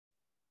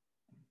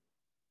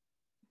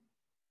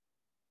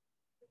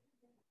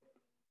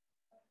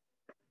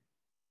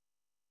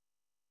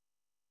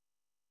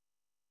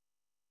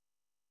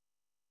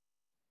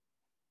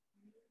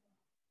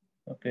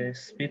Okay,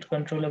 speed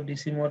control of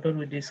DC motor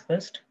we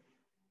discussed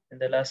in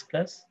the last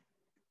class.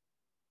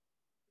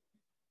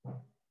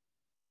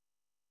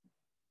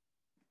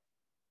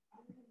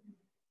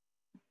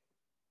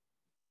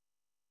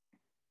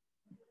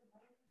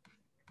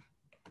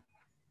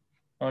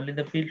 Only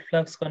the field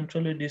flux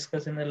control we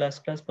discussed in the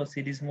last class for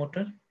series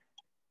motor.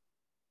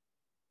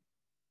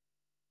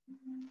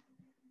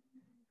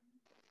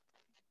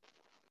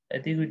 I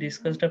think we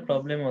discussed a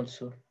problem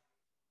also.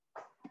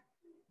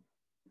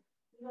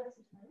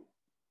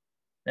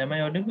 Am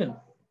I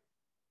audible?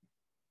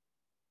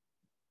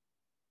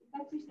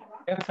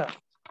 Yes, sir.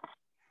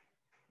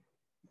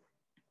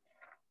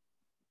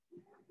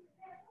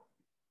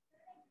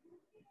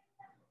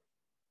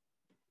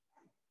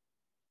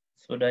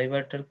 So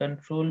diverter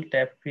control,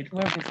 tap field. We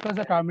have discussed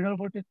the terminal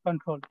voltage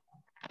control.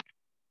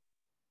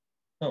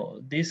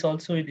 No, this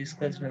also we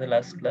discussed in the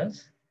last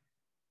class.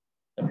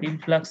 The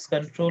field flux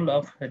control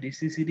of a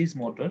DC series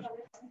motor.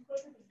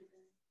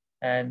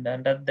 And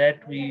under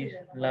that we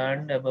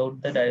learned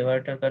about the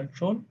diverter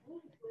control,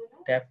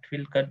 tapped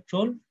field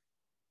control,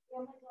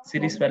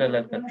 series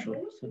parallel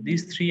control. So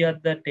these three are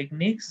the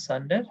techniques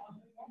under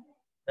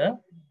the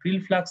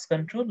field flux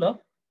control of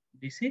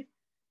DC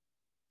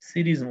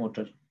series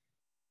motor.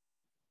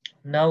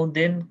 Now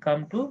then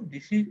come to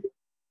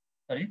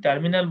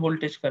terminal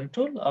voltage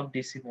control of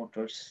DC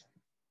motors.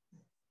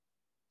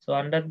 So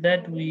under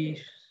that we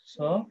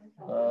saw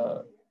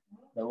the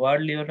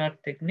Ward-Leonard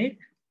technique,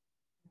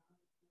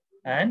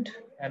 and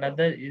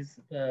another is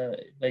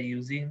by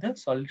using the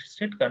solid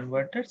state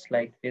converters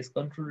like phase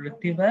control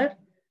rectifier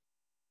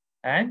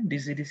and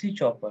DC-DC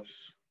chopper.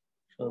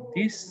 So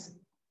this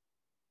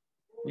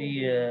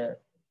we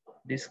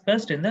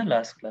discussed in the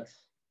last class.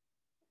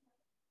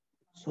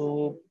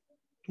 So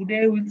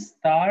today we'll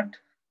start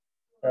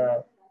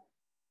the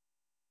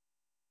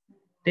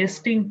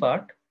testing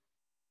part,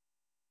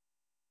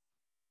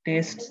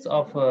 testing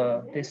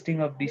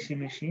of DC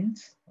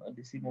machines,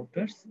 DC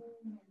motors.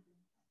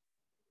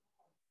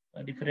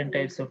 Different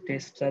types of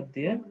tests are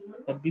there,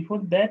 but before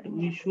that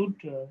we should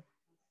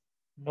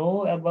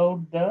know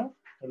about the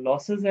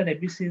losses and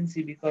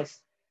efficiency, because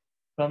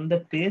from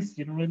the test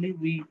generally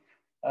we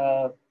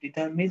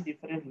determine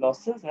different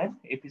losses and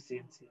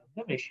efficiency of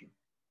the machine.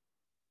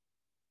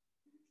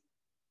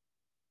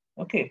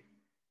 Okay,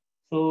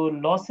 so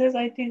losses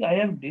I think I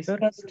have Sir,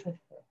 discussed.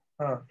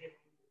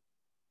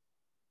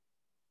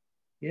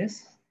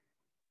 Yes.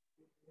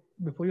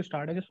 before you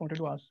start, I just wanted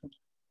to ask,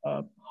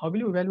 how will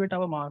you evaluate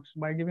our marks?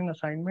 By giving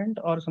assignment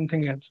or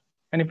something else?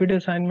 And if it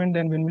is assignment,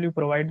 then when will you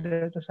provide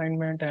that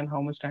assignment and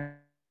how much time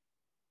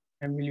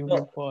will you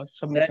give for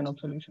submission of No,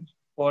 solutions? that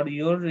for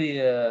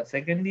your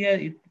second year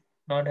it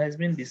not has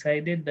been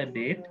decided the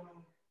date.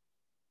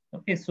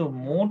 Okay, so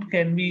mode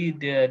can be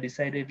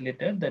decided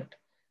later. That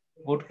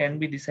mode can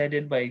be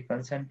decided by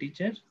concerned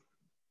teacher.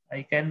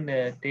 I can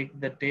take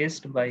the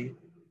test by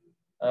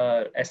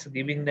as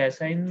giving the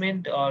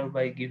assignment, or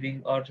by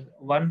giving, or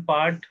one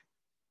part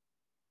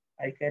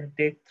I can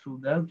take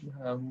through the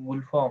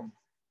Google form.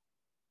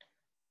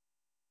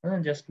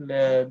 Just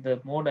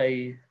the mode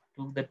I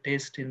took the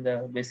test in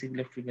the basic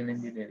electrical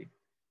engineering.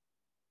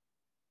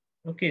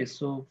 Okay,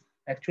 so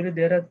actually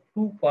there are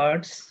two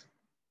parts,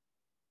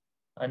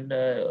 and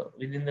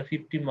within the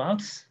 50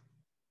 marks,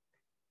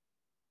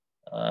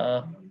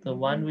 the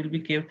one will be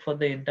kept for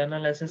the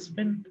internal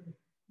assessment,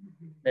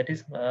 that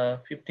is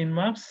 15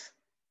 marks.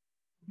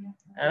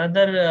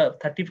 Another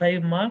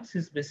 35 marks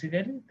is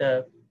basically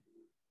the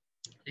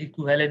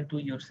equivalent to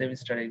your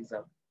semester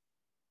exam.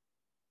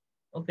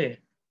 Okay,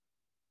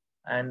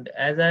 and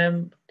as I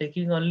am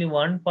taking only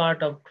one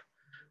part of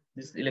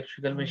this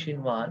electrical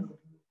machine one,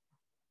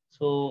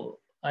 so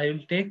I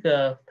will take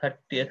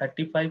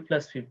 35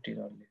 plus 15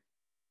 only.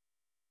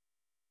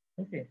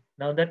 Okay,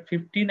 now that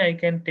 15 I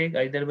can take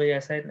either by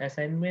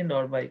assignment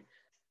or by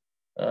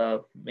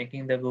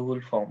making the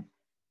Google form.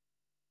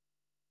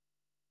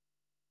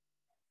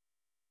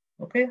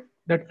 Okay,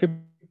 That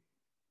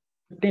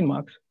 15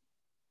 marks.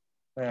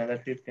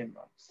 that 15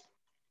 marks.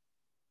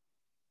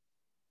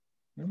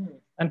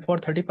 And for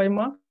 35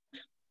 marks?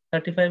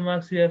 35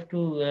 marks you have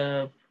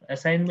to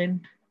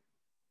assignment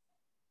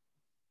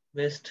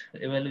based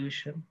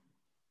evaluation.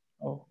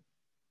 Oh,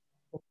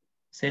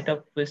 Set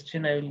of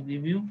question I will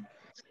give you.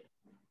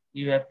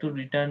 You have to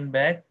return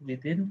back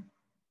within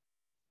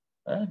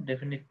a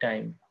definite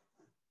time.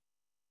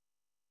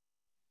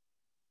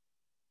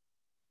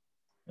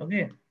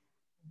 Okay.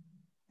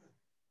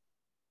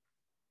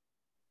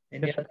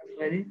 Any yes, sir. other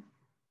query?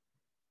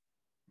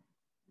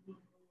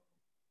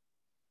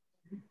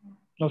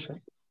 No,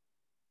 sir.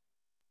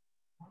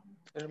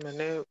 Sir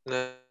मैंने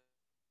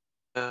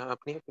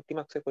अपनी 50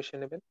 marks से question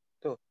level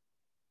तो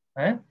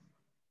है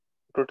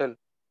total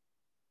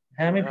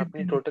है मैं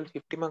अपनी total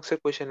 50 marks से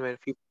question में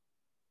 50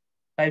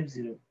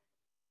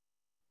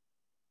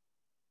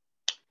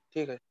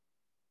 ठीक है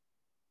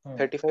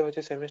 35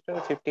 হচ্ছে সেমিস্টার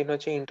আর 15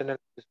 হচ্ছে ইন্টারনাল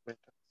অ্যাসেসমেন্ট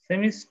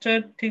সেমিস্টার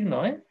ঠিক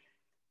নয়,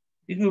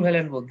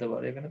 ইকুইভ্যালেন্ট বলতে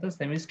পারো। এখানে তো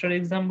সেমিস্টার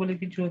এক্সাম বলে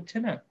কিছু হচ্ছে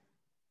না,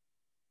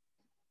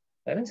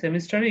 তাহলে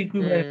সেমিস্টারে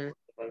ইকুইভ্যালেন্ট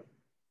বলতে পারো।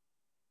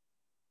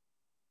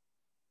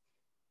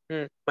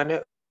 মানে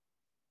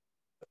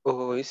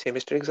ওই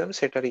সেমিস্টার এক্সাম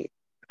সেটারই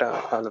একটা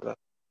আলাদা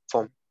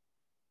ফর্ম।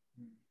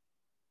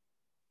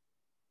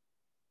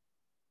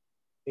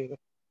 ঠিক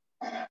আছে।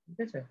 ঠিক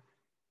আছে।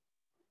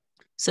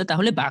 স্যার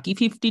তাহলে বাকি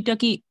 50টা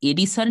কি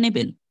এডি স্যার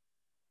নেবেন?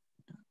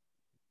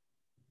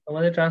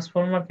 তোমাদের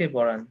ট্রান্সফরমার কে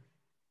পড়ান?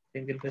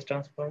 সিঙ্গেল ফেজ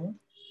ট্রান্সফরমার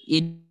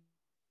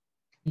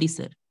এডি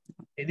স্যার,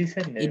 এডি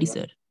স্যার নেবে এডি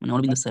স্যার মানে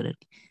অরবিন্দ স্যার আর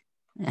কি।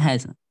 হ্যাঁ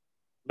স্যার।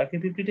 বাকি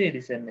 50টা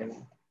এডি স্যার নেবে।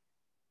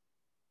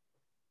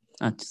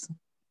 আচ্ছা স্যার।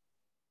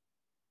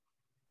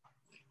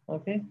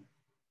 ওকে,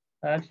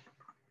 আর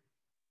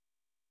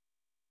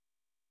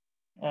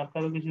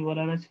আপনারও কিছু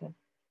বলার আছে?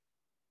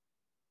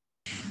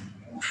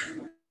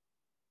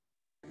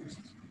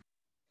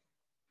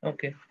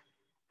 Okay,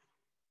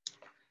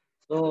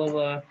 so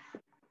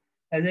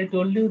as I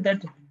told you that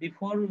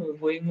before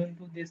going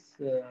into this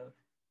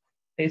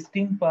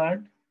testing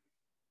part,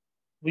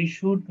 we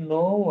should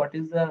know what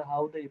is the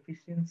how the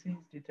efficiency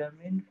is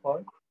determined for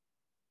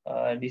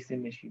DC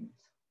machines.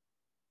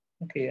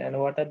 Okay, and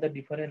what are the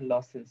different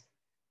losses?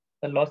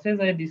 The losses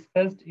I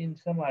discussed in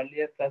some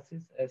earlier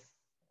classes as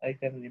I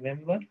can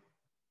remember,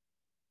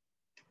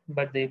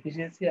 but the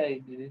efficiency I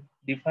didn't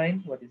define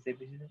what is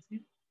efficiency.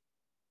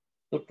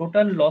 So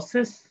total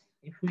losses,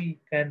 if we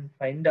can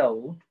find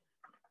out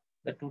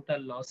the total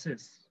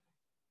losses,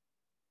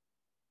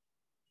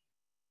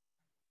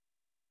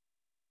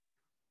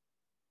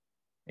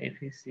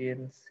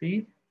 efficiency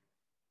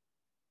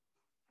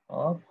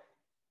of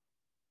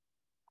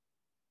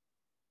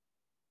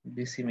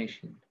DC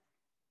machine.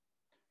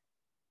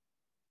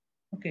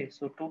 Okay,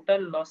 so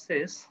total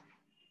losses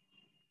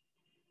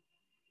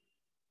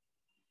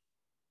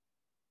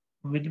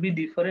will be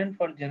different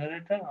for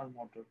generator or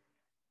motor.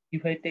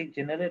 If I take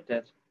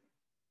generator,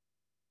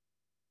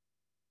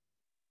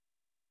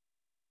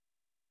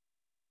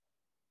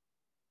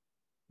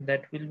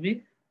 that will be,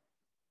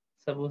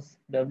 suppose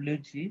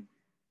Wg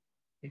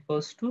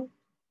equals to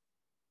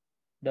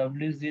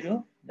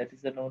W0, that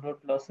is the no load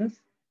losses,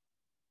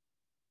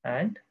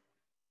 and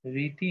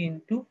Vt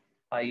into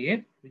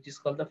If, which is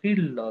called the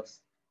field loss,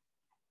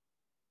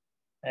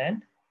 and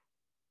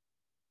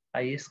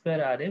I square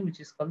Ra, which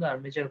is called the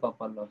armature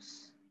copper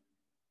loss.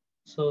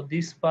 So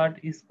this part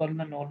is called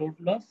the no load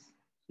loss.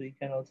 So you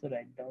can also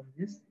write down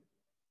this.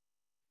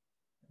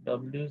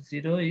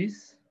 W0 is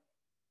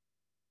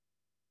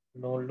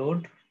no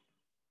load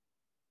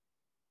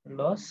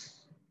loss,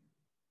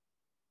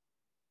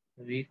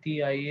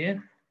 VTIF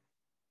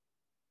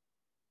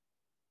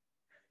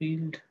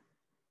field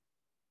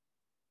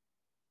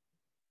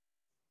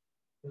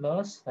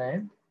loss,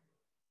 and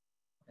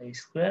I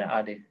square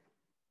Ra.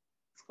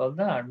 It's called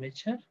the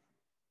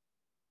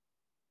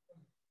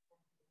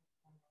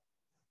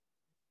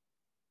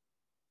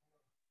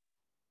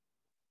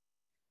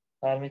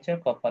armature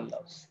copper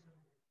loss.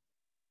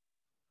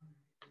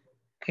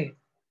 Okay.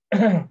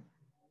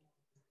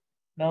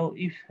 Now,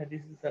 if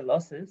this is the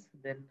losses,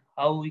 then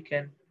how we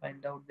can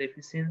find out the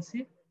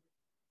efficiency?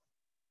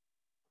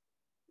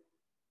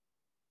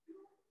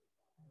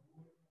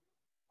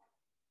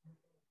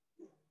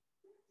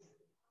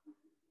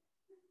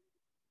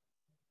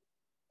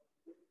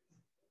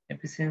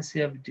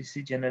 Efficiency of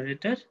DC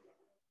generator.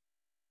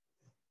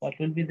 What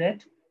will be that?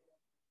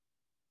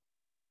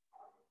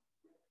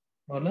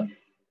 Well,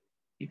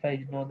 if I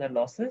know the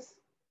losses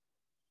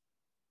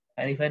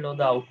and if I know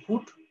the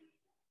output,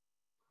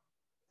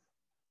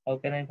 how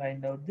can I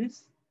find out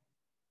this?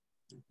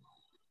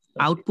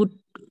 Output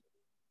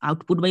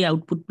by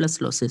output plus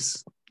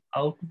losses.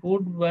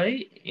 Output by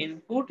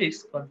input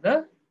is called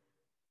the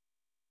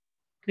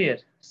clear.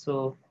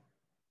 So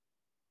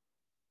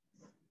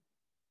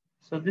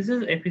this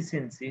is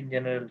efficiency in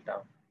general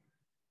term.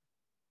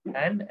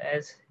 And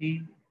as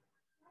he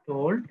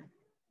told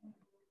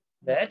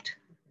that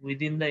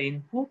within the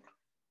input,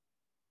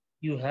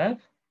 you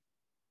have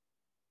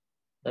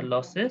the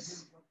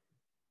losses,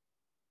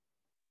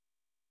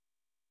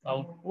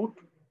 output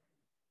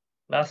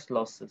plus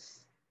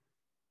losses.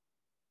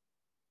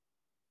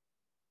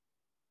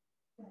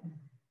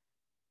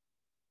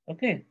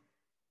 Okay.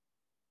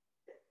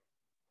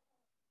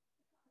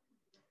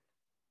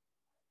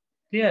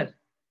 Clear.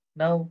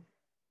 Now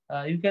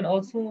you can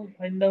also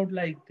find out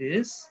like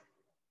this,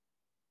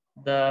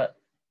 the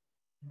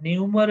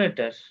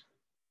numerator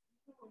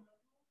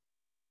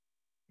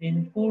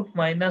input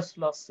minus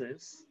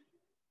losses.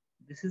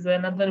 This is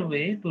another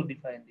way to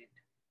define it,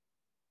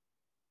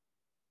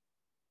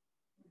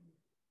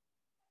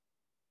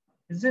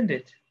 isn't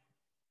it?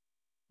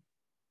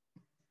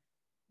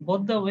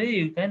 Both the way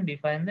you can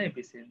define the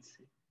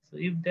efficiency. So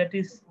if that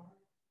is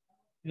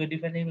you're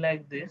defining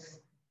like this,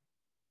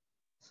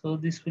 so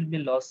this will be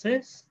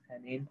losses,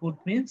 and input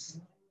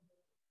means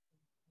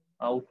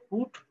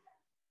output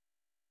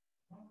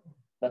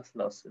plus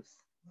losses,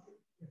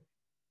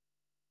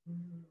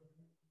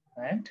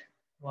 and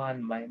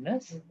 1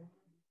 minus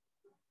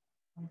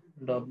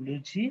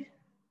Wg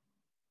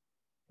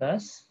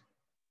plus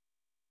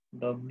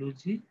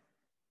Wg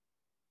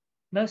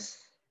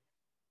plus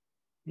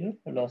your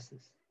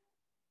losses.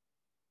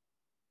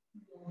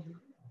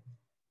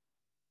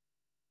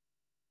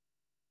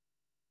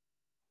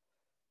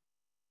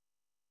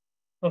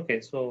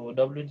 Okay, so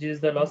WG is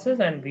the losses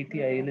and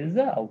VTIL is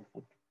the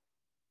output.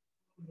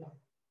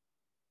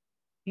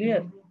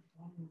 Clear?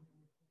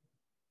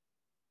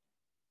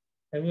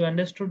 Have you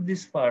understood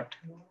this part?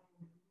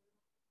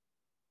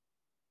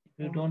 If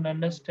you don't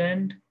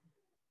understand,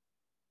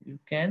 you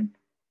can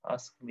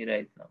ask me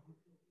right now.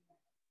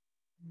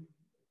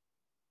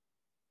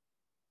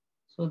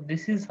 So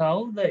this is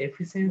how the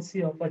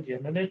efficiency of a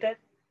generator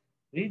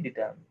we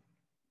determine.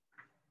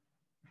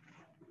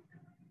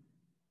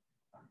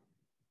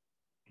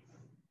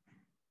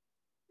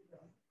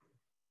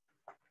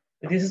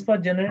 This is for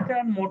generator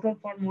and motor.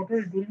 For motor,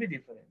 it will be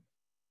different.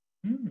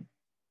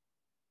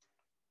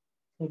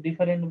 So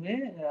different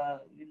way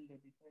will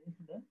define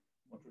the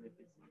motor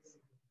efficiency.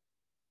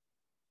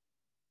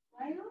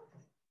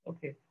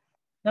 Okay.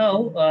 Now,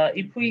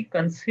 if we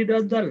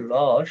consider the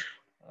loss,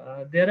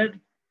 there are,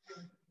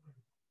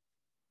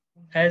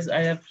 as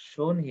I have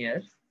shown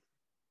here,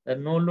 the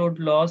no load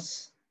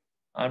loss,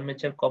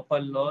 armature copper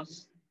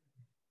loss,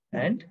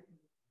 and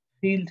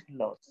field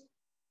loss.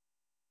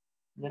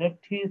 There are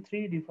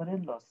three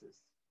different losses.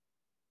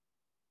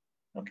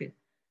 Okay.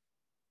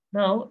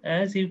 Now,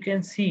 as you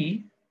can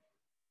see,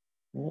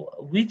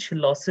 which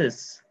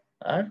losses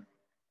are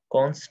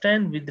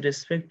constant with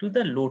respect to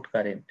the load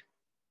current?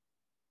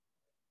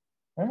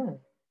 Ah,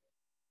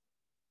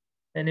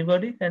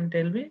 anybody can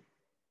tell me?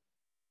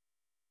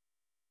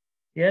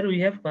 Here we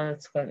have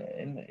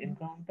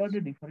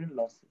encountered different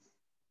losses.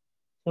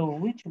 So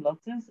which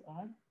losses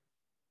are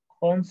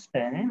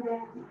constant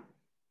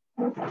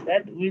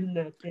that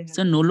will change?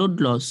 So no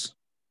load loss.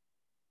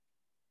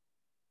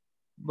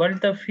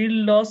 But the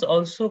field loss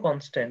also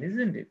constant,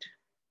 isn't it?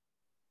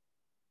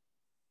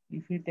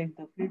 If we take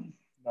the field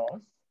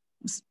loss,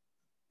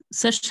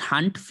 sir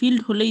shunt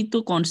field হলেই তো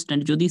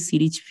constant, যদি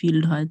series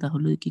field হয়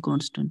তাহলে কি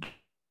constant?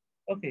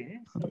 okay.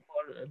 So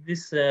for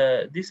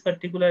this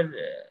particular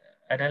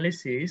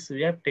analysis,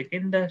 we have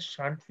taken the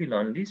shunt field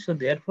only. So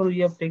therefore, we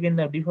have taken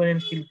the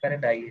different field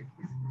current IA.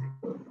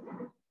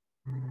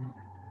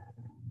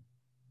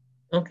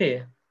 Okay.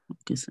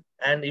 Okay sir,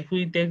 And if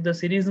we take the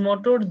series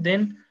motor,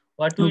 then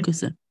what okay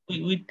sir,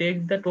 we take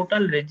the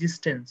total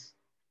resistance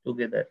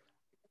together.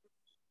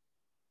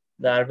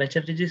 The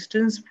armature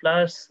resistance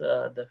plus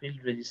the field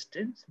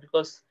resistance,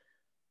 because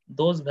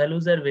those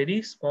values are very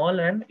small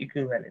and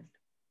equivalent.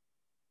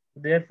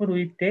 Therefore,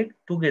 we take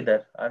together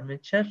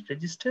armature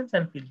resistance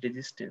and field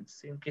resistance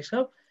in case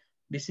of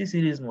DC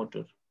series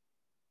motor.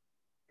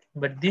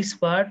 But this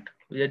part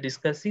we are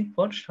discussing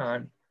for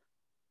shunt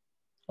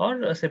or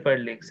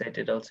separately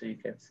excited also you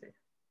can say.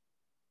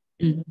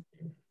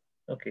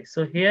 Okay, so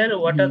here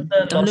what are the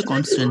তাহলে losses?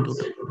 Constant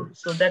ওটা।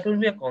 So that will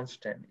be a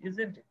constant,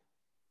 isn't it?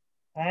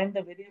 And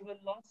the variable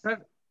loss? Sir,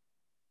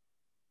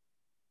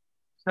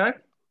 sir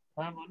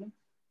হ্যাঁ বলুন।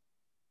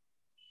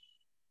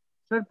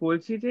 Sir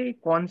বলছি যে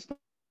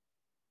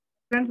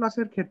constant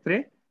লসের ক্ষেত্রে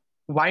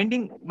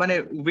winding মানে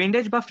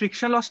windage বা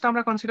ফ্রিকশন লসটা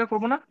আমরা কনসিডার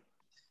করব না?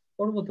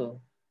 করব তো,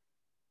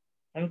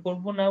 আমি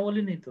করব না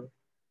বলিনি তো।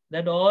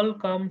 That all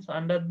comes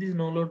under this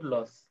no load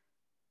loss.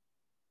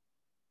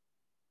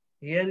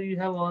 Here you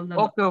have all the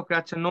ওকে ওকে,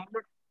 আচ্ছা no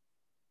load.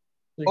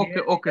 so okay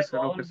here we okay have sir,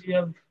 all okay we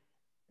have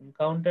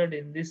encountered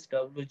in this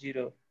W0.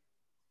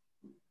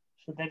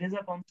 So that is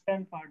a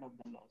constant part of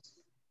the loss.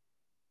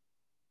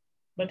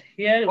 But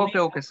here okay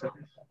okay sir.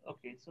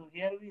 okay, so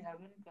here we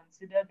haven't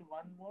considered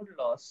one more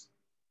loss.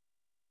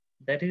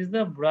 That is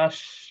the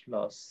brush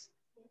loss.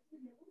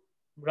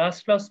 Brush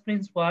loss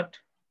means what?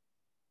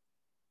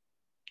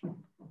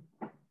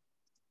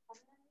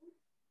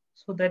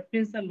 So that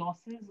means the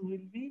losses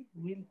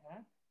will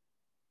have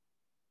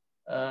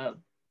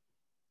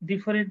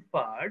different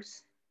parts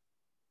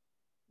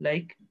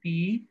like P,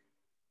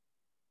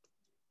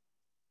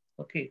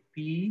 okay, P,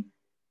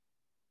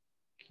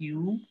 Q,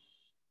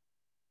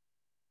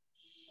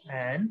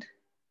 and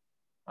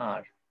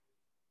R.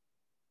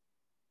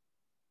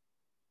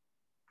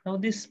 Now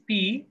this P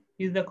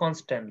is the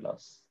constant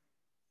loss.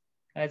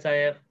 As I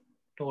have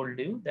told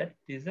you that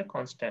this is a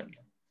constant.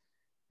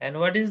 And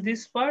what is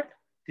this part?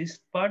 This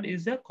part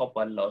is a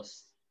copper loss,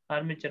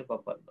 armature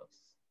copper loss.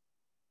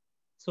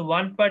 So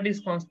one part is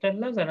constant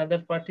loss, another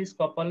part is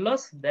copper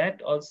loss. That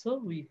also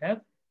we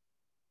have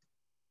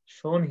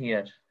shown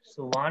here. So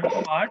one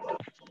part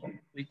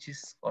which is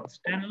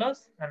constant loss,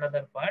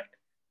 another part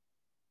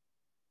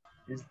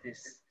is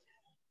this.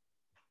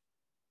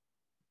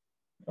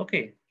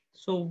 Okay,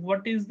 so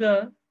what is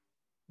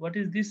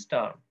this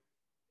term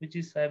which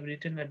is I have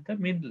written at the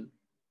middle?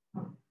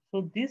 So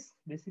this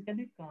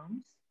basically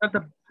comes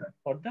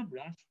for the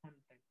brush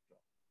contact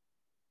drop.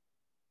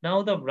 Now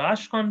the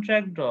brush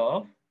contact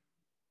drop,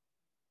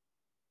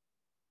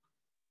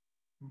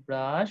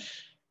 brush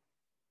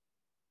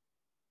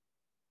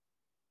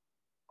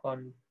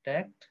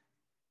contact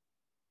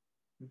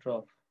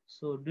drop.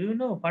 So do you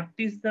know what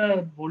is the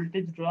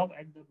voltage drop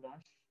at the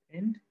brush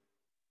end,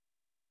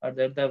 or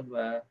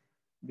the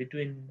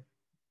between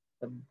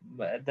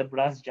at the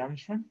brush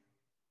junction?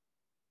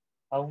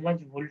 How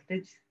much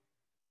voltage?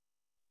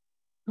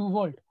 2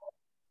 volt.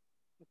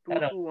 2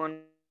 to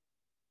 1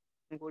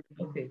 volt.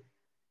 Okay.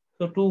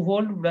 So 2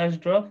 volt brush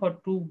drop for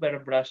 2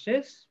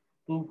 brushes,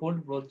 2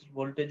 volt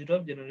voltage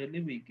drop generally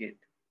we get.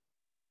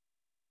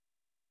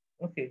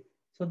 Okay,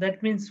 so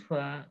that means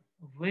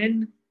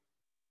when,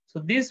 so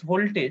this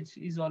voltage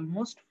is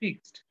almost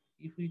fixed.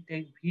 If we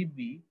take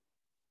VB,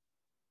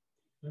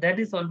 that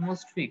is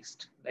almost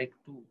fixed, like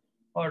 2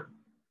 or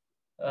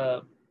uh,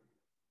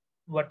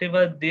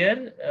 whatever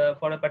there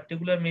for a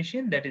particular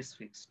machine, that is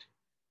fixed.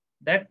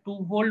 That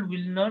 2 volt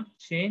will not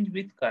change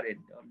with current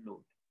or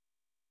load.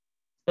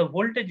 The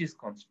voltage is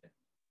constant.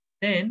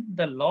 Then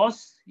the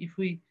loss, if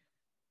we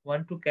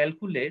want to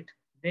calculate,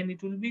 then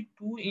it will be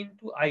 2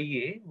 into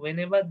IA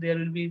whenever there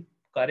will be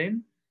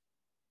current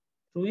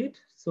through it.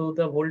 So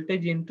the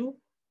voltage into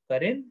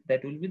current,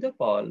 that will be the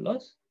power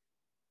loss.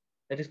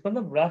 That is called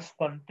the brush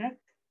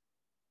contact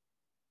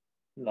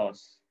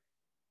loss.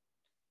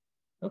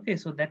 Okay,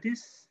 so that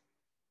is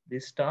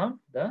this term,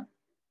 the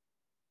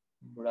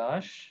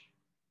brush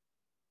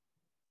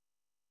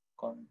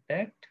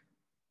contact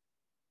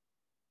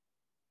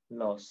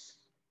loss.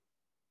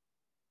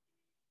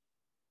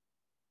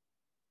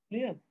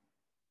 Clear?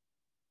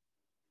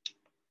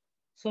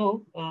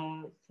 So,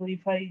 so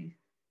if I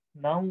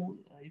now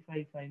if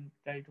I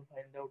try to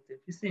find out the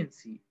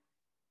efficiency,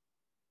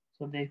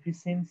 so the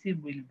efficiency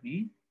will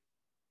be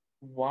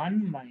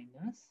 1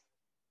 minus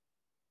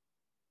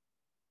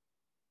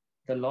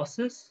the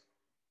losses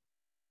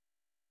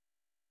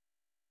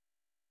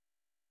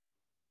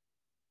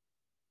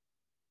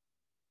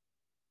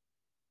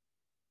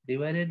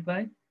divided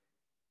by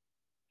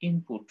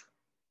input.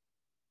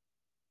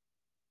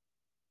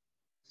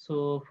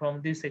 So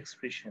from this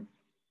expression,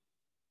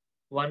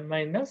 1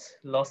 minus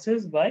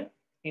losses by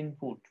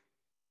input.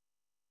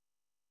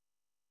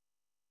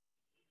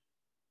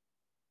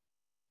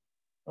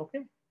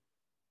 Okay,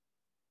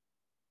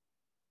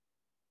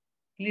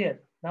 clear.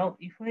 Now,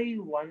 if I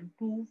want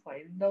to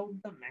find out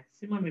the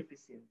maximum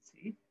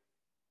efficiency,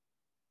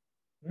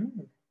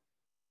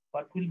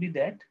 what will be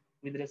that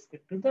with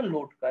respect to the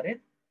load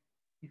current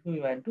if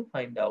we want to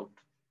find out?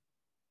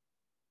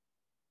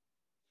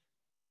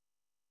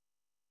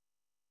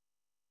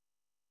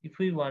 If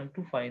we want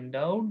to find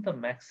out the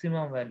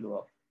maximum value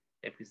of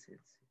efficiency.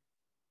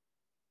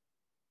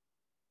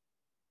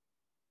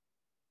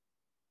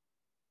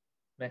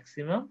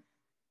 Maximum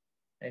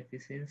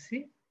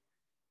efficiency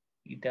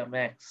eta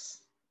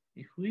max.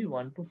 If we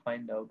want to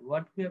find out,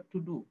 what we have to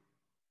do,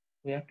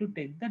 we have to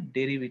take the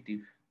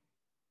derivative,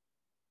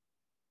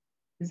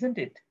 isn't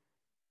it?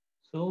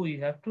 So we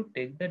have to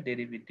take the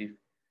derivative,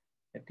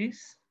 that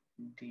is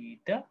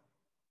theta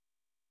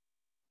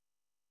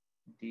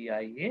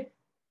dia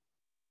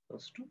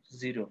goes to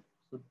 0.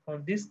 So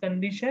from this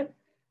condition,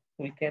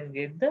 we can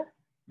get the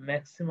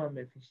maximum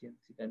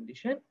efficiency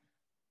condition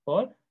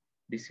for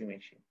DC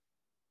machine.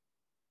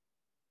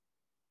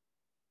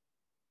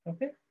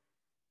 Okay,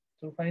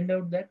 so find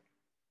out that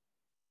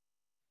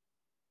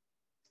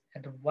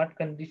at what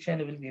condition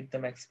we will get the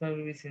maximum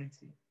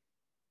efficiency.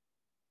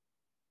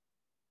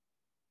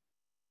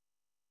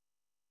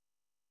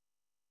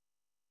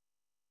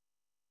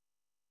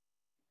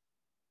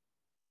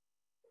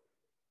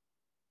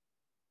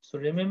 So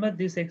remember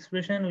this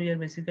expression, we are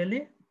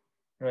basically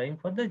drawing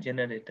for the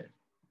generator.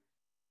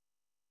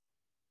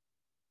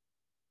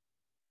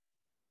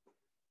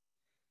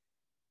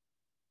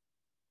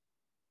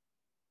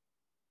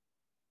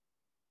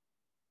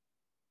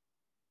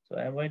 So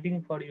I'm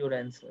waiting for your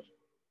answer.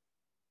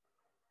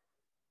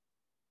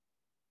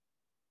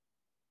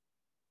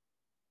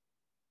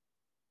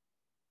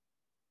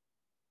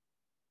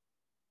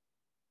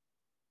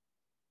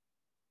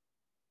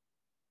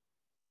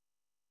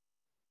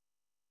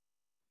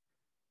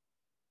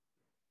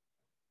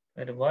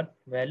 At what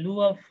value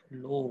of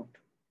load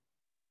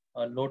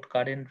or load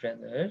current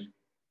rather,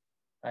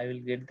 I will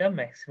get the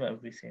maximum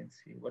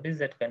efficiency. What is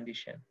that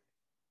condition?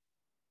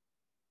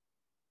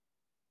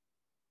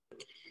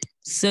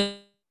 Sir,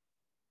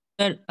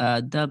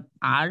 the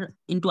R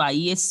into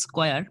IS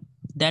square,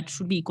 that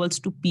should be equals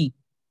to P.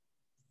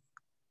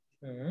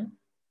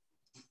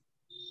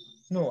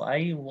 No,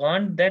 I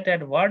want that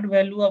at what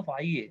value of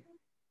IA.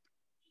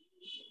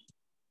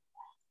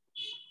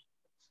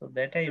 So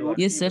that I want.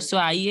 Yes, sir. So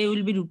IA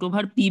will be root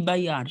over P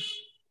by R.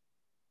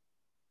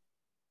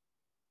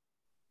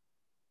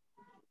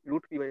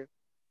 Root P by R.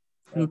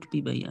 Root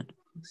P by R.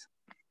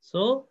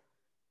 So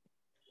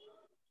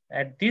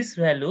at this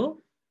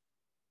value,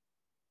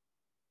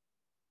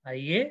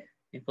 IA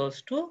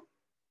equals to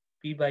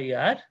P by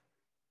R,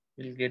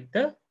 will get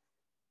the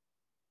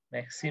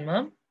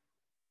maximum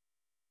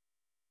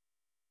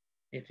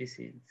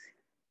efficiency.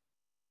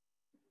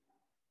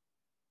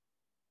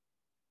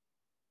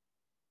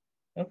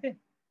 Okay,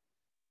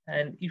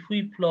 and if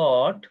we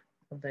plot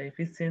the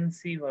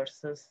efficiency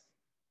versus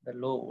the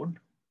load,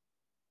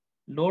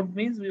 load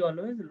means we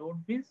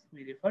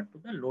refer to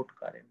the load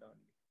current only.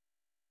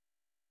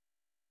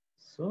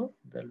 So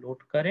the load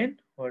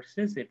current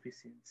versus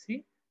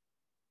efficiency,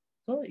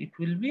 so it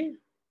will be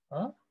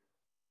a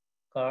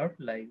curve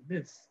like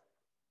this.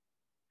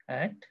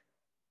 At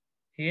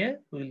here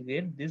we will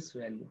get this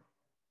value.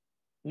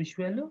 Which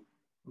value?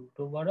 root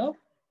over of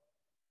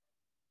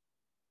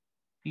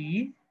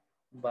P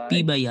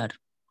P by by R.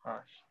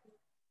 R.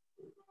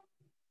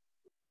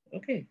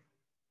 Okay.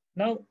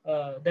 Now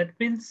that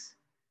means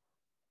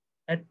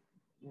at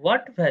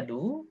what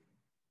value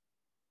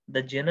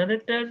the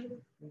generator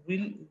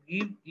will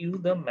give you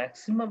the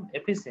maximum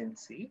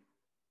efficiency,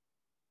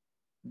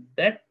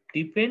 that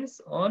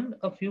depends on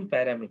a few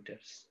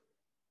parameters.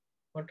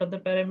 What are the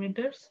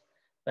parameters?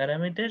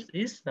 Parameters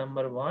is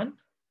number one,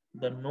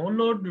 the no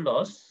load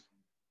loss.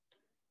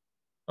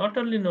 Not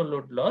only no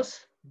load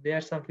loss, there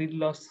are some field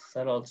loss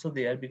are also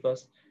there,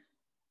 because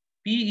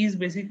P is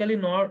basically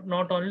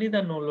not only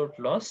the no load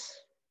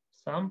loss,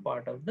 some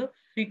part of the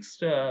fixed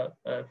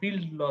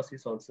field loss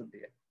is also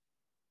there.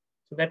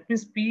 So that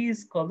means P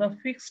is called the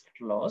fixed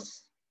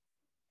loss,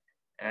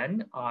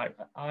 and R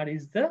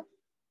is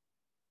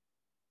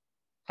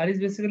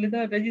basically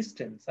the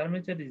resistance,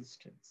 armature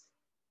resistance,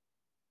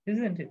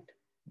 isn't it?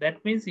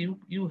 That means you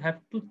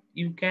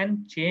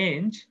can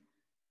change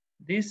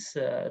this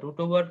root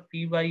over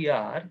P by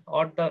R,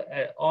 or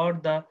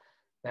the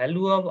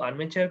value of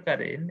armature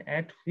current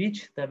at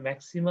which the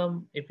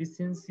maximum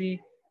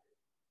efficiency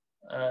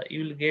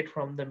you will get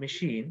from the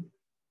machine,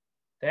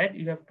 that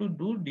you have to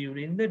do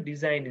during the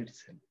design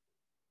itself.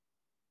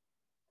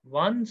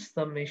 Once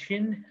the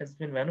machine has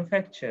been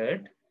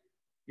manufactured,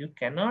 you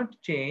cannot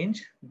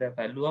change the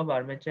value of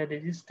armature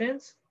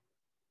resistance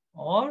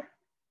or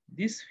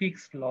this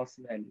fixed loss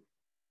value.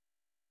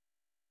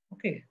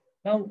 Okay,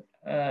 now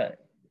uh,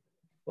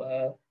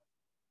 for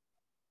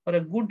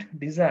a good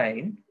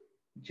design,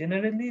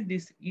 generally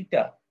this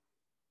eta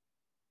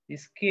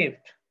is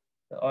kept,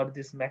 or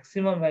this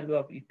maximum value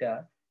of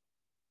eta,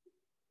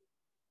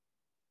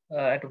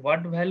 at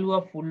what value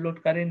of full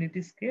load current it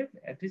is kept?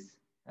 It is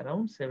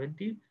around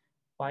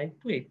 75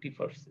 to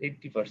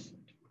 80%.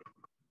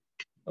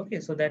 Okay,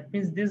 so that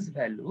means this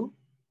value,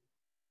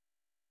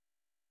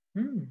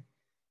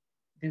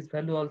 this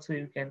value also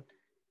you can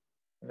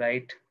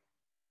write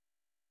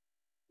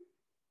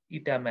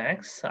eta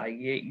max,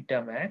 IA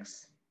eta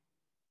max.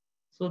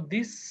 So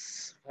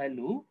this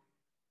value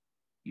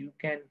you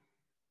can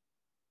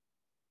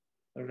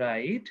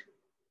write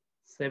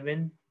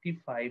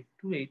 75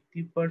 to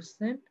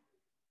 80%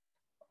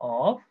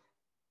 of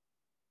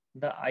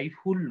the I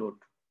full load.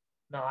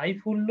 Now I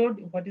full load,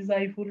 what is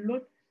I full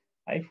load?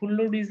 I full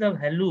load is a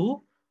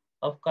value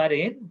of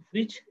current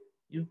which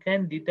you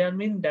can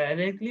determine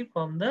directly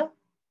from the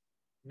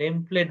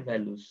nameplate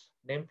values.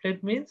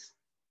 Nameplate means,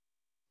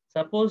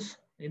 suppose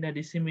in a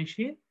DC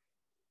machine,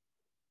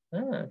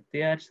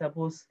 there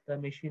suppose the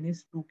machine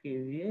is 2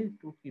 kVA,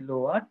 2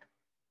 kilowatt.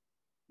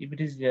 If it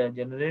is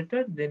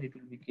generated, then it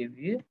will be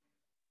kVA,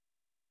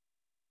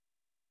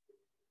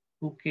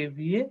 2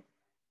 kVA,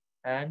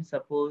 and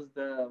suppose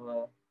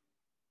uh,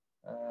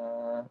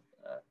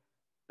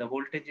 the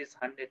voltage is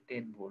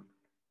 110 volt.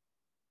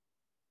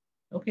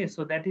 Okay,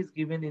 so that is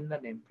given in the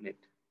nameplate.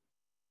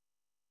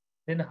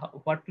 Then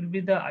what will be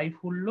the I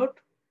full load?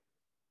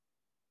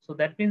 So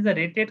that means the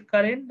rated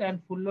current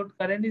and full load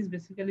current is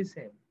basically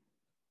same.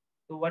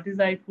 So what is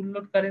the I full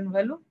load current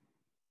value?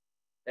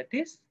 That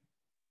is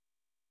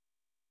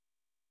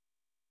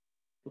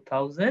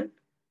 2000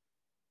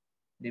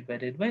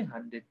 divided by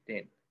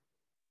 110.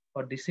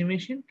 For DC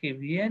machine,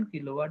 kVA and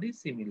kilowatt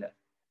is similar.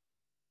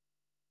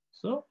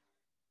 So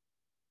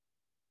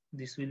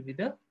this will be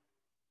the,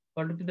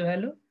 what will be the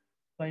value?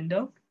 Find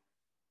out.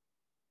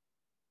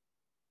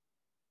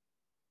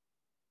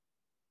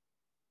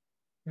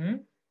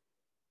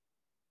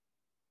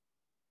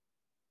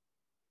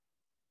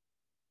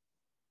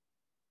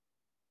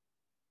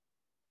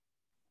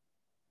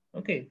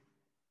 Okay.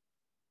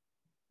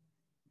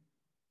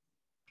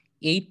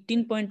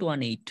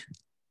 18.18.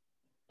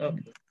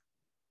 Okay.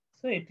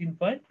 So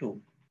 18.2.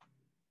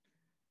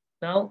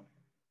 Now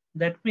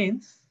that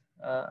means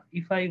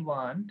if I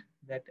want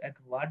that at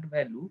what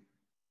value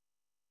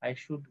I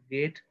should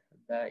get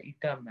the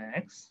eta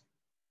max,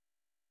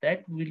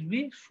 that will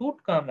be should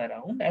come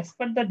around, as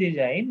per the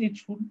design, it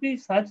should be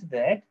such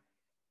that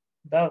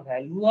the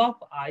value of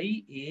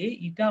IA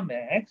eta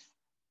max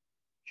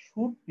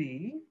should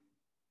be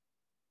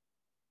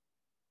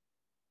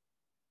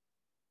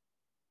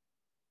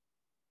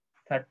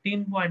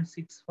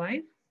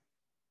 13.65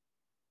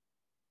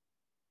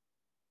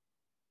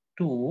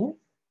 to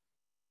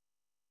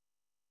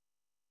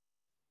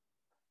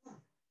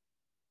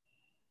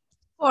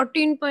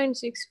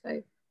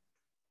 14.65.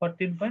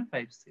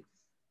 14.56.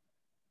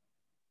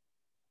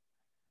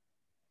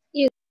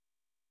 Yes.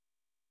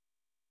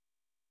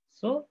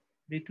 So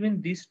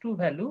between these two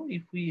value,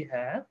 if we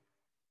have,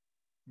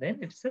 then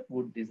it's a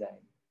good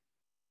design.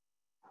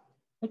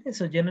 Okay,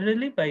 so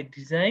generally by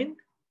design,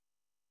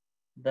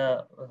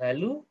 the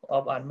value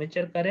of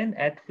armature current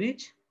at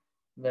which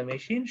the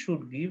machine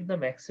should give the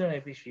maximum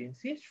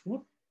efficiency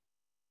should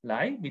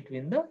lie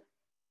between the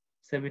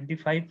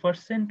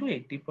 75% to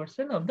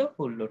 80% of the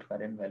full load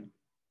current value.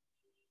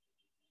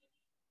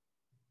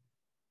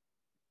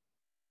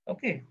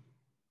 Okay.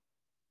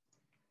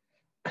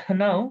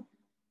 Now,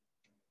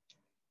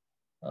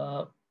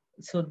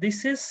 So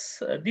this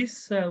is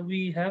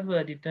we have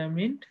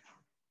determined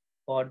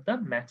for the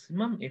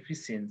maximum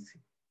efficiency.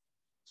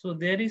 So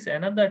there is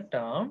another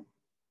term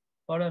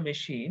for a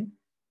machine,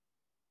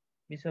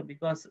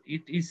 because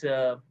it is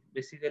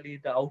basically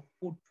the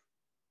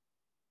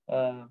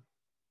uh,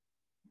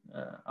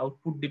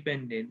 output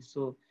dependent.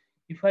 So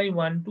if I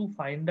want to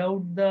find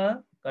out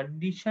the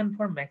condition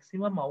for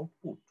maximum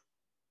output,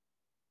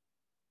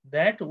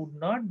 that would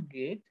not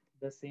get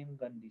the same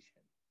condition.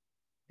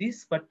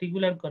 This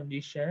particular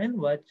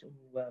condition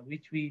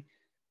which we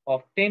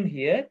obtain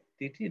here,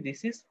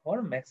 this is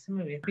for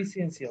maximum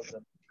efficiency of the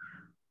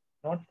machine,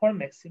 not for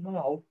maximum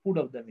output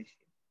of the machine.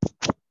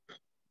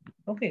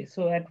 Okay,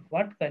 so at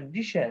what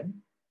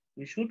condition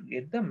we should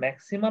get the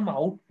maximum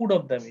output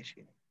of the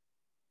machine?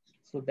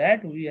 So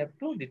that we have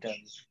to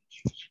determine.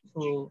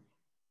 So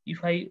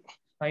if I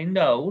find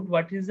out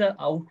what is the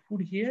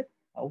output here,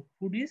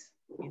 output is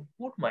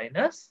input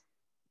minus.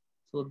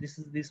 So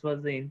this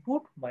was the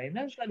input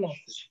minus the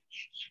losses.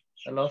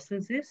 The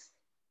losses is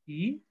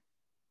P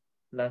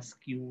plus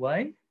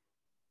QY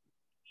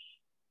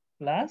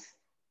plus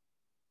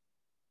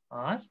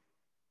R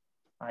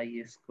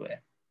IA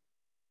square.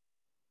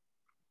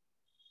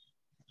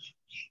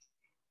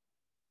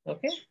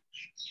 Okay.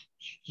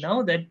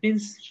 Now that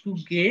means to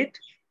get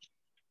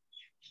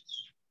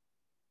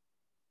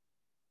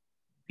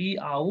P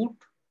out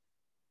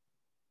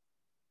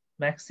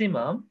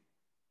maximum,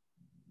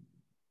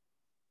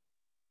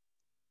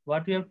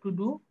 what we have to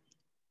do?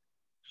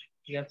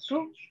 We have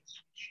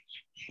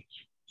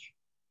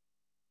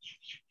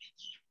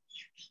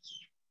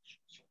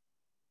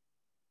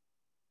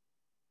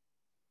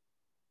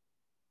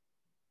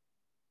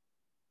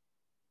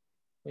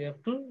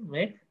to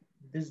make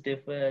this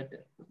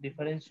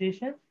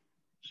differentiation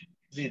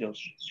 0.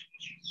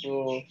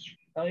 So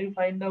now you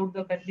find out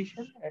the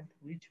condition at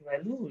which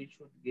value we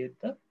should get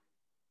the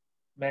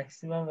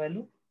maximum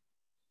value.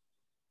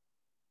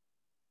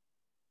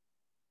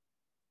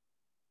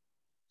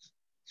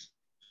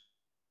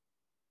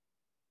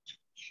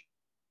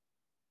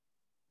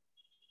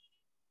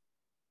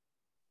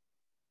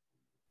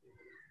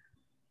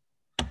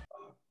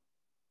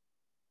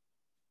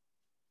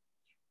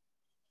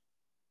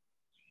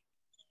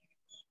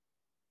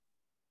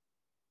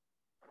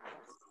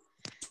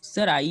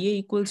 Sir, IA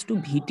equals to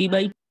VT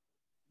by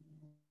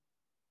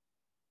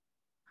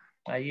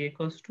IA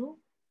equals to,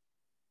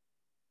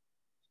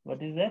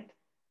 what is that?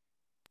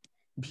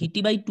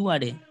 VT by 2 RA.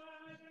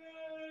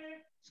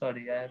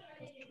 Sorry, I have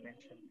not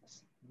mentioned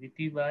this.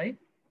 VT by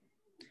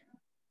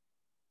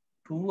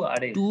 2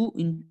 RA. 2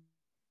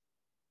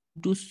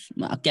 into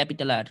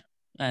capital R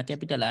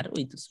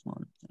with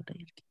small. That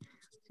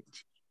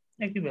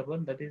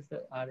is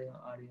the RA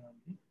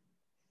only.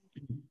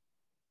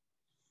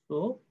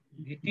 So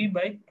VT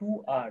by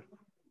 2R.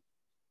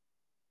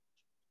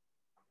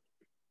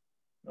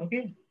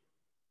 Okay.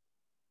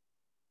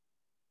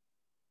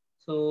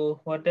 So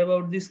what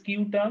about this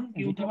Q term?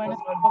 Q term was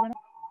what?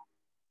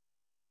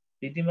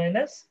 VT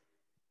minus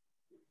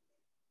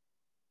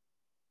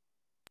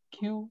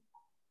Q.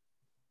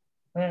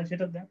 হ্যাঁ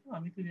সেটা দেখো,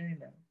 আমি তো জানি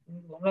না,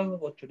 তোমরা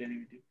করছো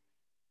derivative.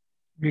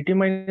 VT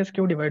minus Q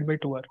divided by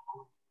 2R.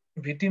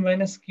 VT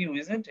minus Q,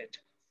 isn't it?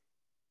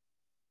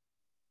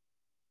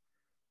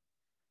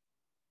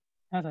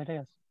 হ্যাঁ স্যার, এটাই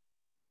আছে।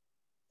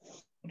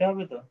 এটা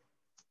হবে তো।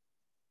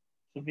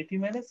 So VT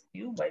minus Q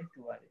by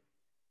 2R.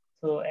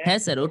 So হ্যাঁ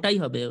স্যার, ওটাই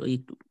হবে, ওই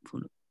একটু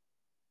ফুল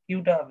Q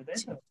টা হবে, তাই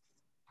তো?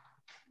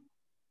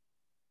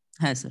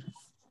 হ্যাঁ sir.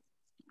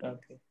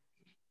 Okay.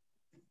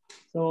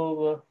 So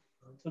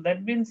that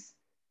means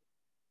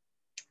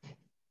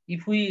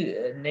if we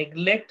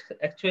neglect,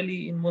 actually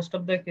in most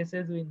of the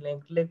cases we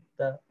neglect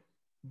the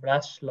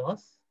brush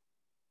loss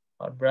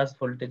or brush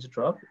voltage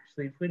drop. So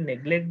if we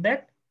neglect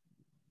that,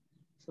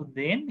 so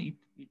then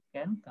it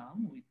can come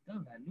with the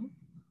value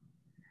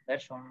that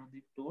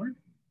Shonodip told.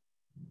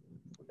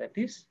 So that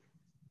is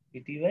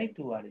VT by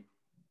 2RA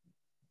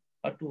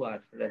or 2R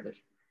rather.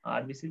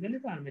 R basically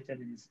the armature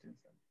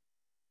resistance.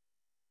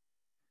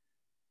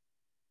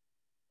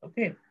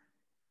 Okay.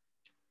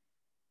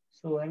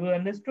 So have you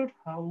understood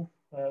how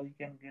we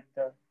can get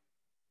the?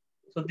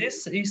 So this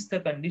is the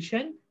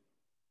condition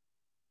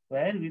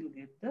where we'll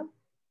get the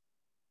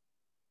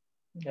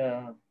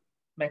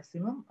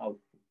maximum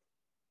output.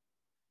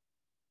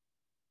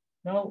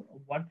 Now,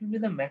 what will be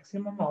the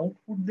maximum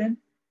output then?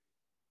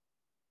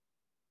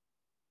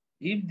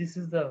 If this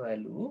is the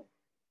value,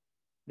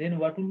 then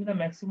what will be the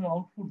maximum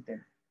output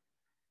then?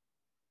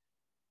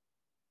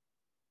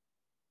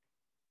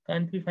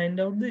 Can't we find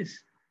out this?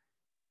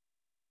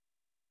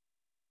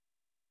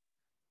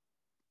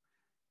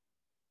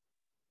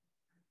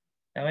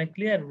 Am I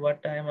clear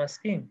what I am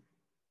asking?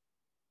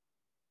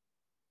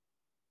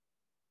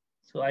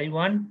 So I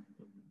want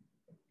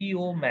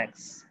PO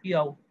max, P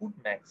output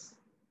max.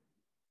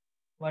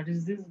 What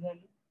is this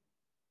value?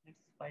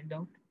 Let's find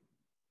out.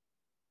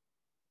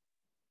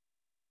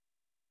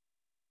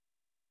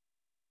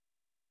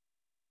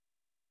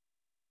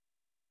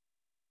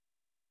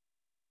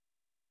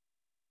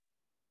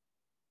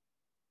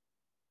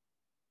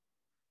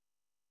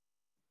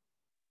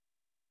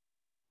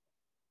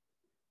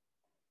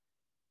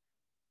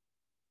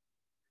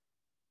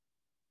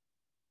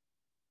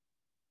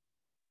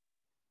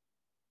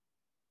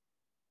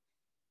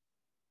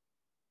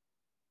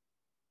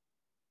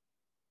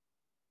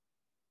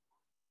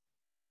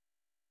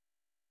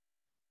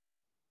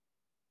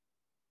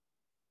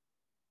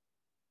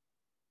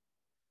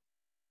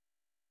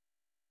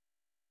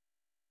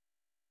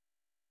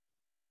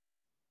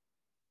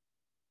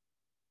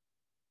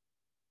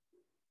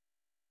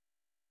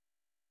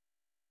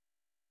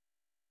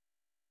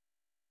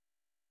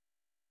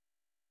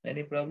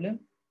 Any problem?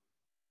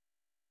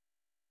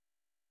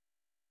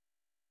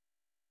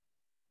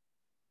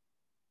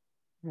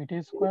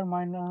 VT square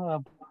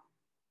minus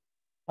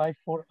by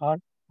 4R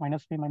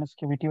minus P minus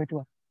Q VT by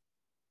 2R.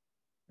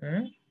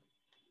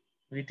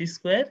 VT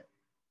square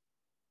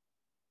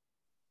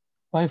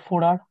By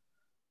 4R.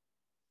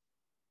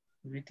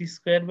 VT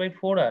square by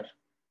 4R.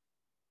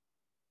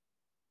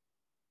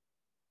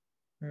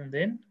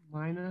 Then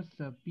minus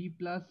P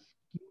plus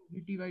Q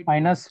VT by 2R.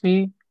 Minus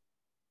P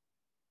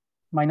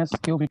minus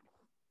Q VT.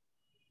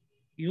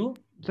 Q.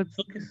 So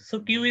So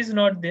Q is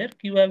not there.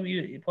 Q have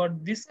you for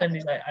this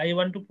condition. I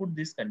want to put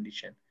this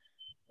condition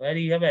where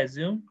you have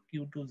assumed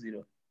Q2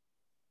 0.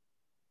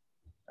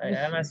 I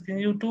yes, am sir. asking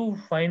you to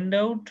find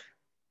out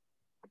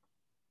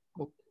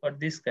Okay. for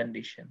this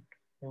condition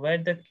where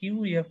the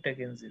Q you have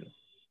taken 0,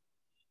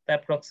 the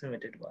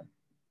approximated one.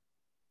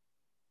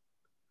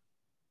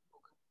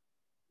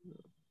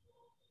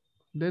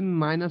 Then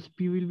minus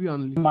P will be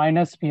only.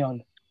 Minus P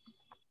only.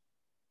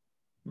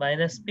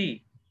 Minus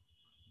P.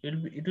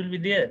 It will be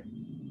there.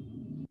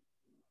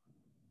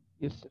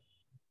 Yes, sir.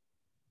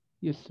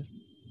 Yes, sir.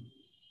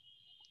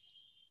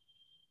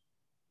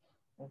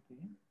 Okay.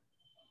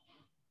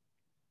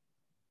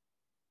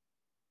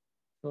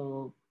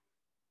 So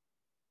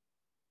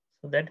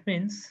that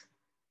means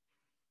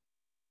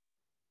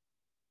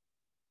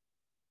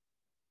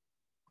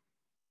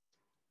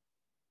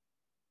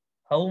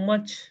how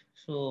much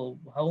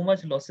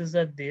losses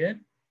are there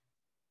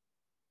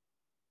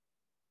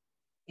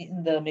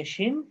in the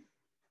machine?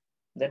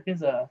 That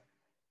is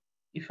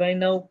if I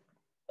now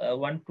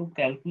want to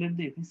calculate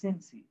the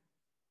efficiency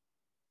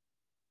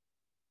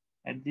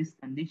at this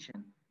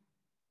condition,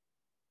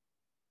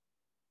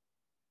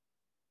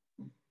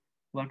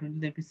 what will be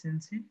the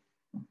efficiency?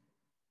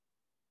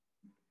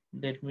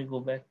 Let me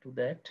go back to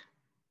that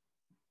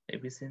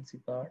efficiency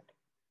part.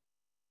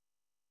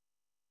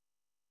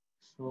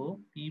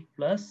 So P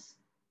plus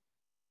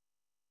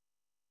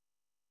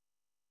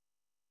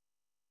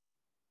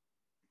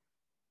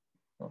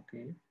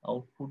okay,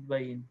 output by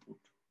input.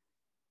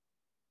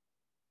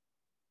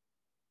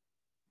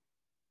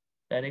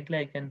 Directly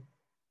I can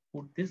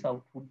put this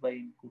output by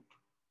input.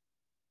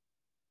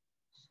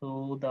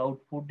 So the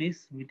output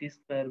is VT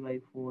square by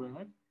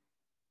 4R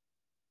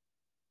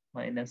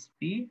minus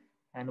P,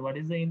 and what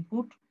is the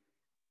input?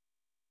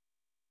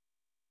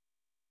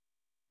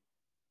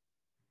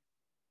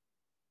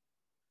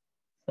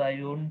 So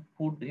I won't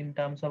put in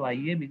terms of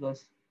IA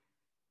because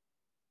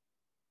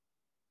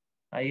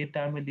IA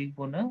term এ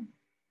লিখবো না,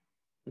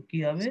 তো কি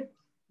হবে?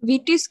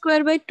 VT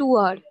square by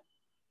 2R.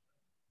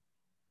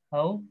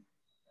 How?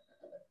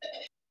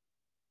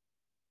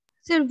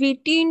 Sir,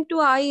 VT into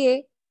IA.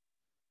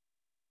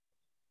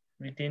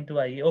 VT into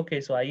IA. Okay,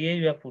 so IA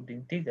you are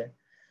putting, ठीक है?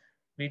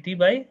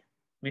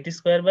 VT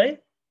square by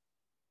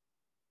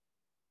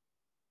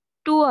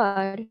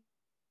 2R.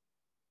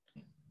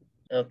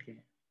 okay.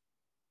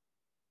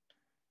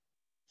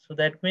 So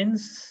that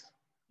means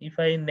if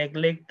I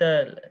neglect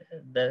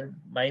the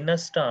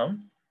minus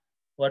term,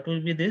 what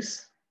will be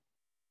this?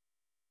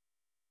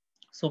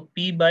 So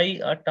P by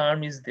a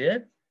term is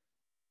there,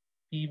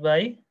 P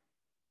by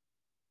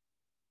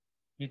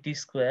VT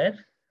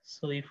square.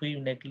 So if we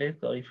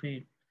neglect or if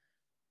we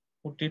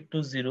put it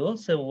to 0,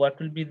 so what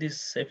will be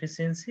this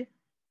efficiency?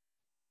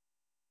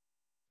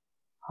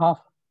 Half.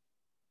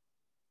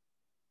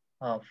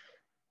 Half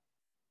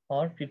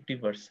or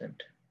 50%.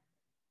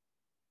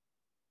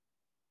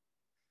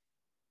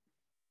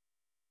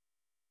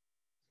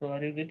 So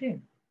are you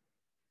getting?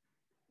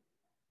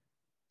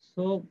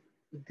 So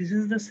this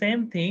is the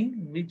same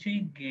thing which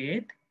we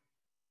get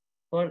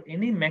for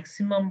any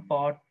maximum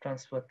power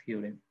transfer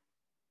theorem,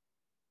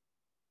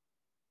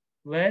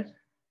 where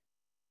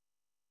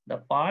the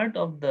part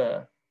of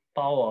the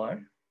power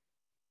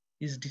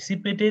is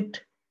dissipated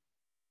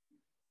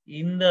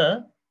in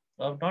the,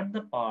 or not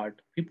the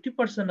part,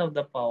 50% of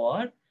the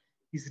power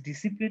is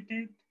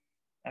dissipated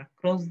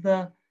across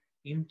the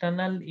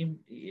internal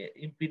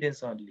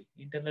impedance only,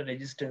 internal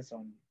resistance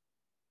only.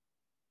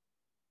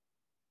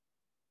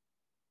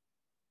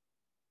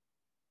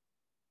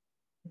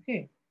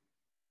 Okay,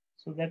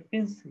 so that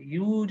means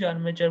huge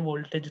armature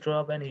voltage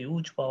drop and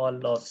huge power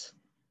loss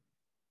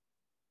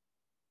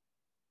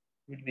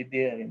will be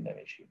there in the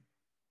machine.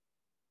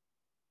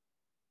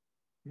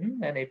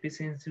 And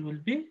efficiency will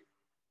be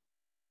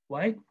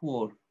quite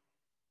poor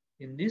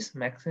in this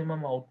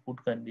maximum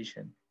output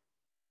condition.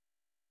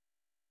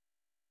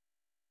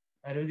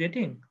 Are you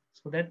getting?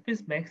 So that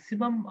means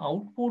maximum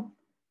output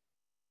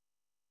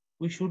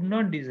we should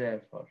not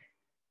desire for.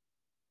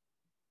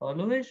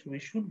 Always we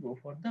should go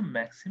for the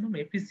maximum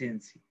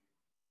efficiency.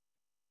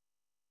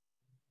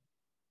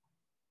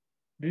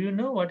 Do you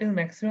know what is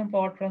maximum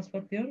power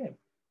transfer theorem?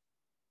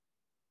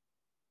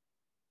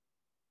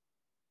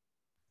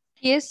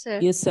 Yes, sir.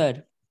 Yes,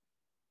 sir.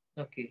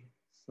 Okay,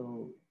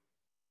 so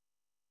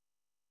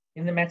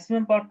in the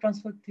maximum power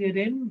transfer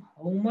theorem,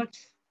 how much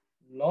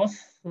loss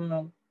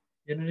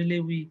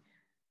generally we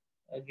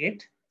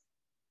get,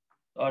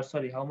 or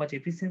sorry, how much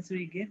efficiency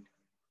we get?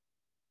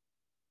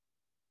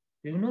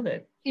 Do you know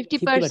that? 50%.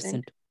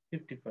 50%.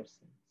 50%.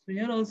 So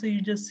here also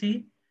you just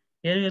see,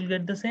 here you'll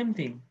get the same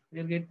thing.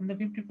 You're getting the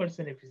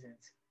 50%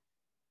 efficiency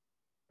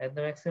at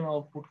the maximum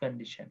output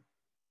condition.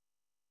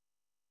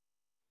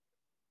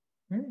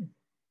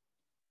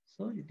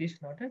 So it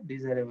is not a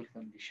desirable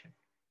condition.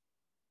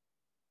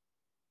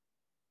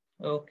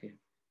 Okay.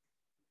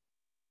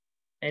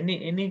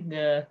 Any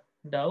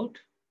doubt?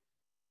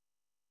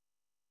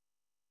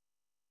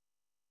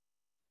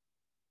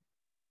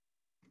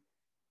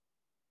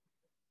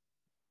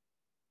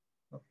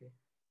 Okay.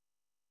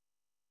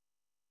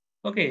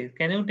 Okay.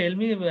 Can you tell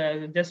me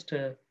just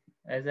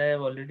as I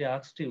have already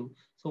asked you?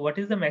 So what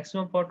is the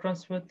maximum power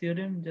transfer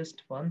theorem?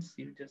 Just once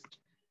you just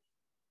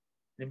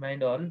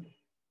remind all.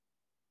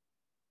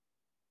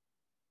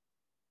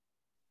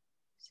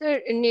 Sir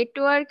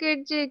নেটওয়ার্কের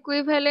যে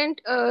equivalent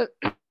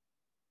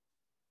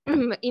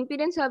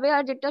impedance হবে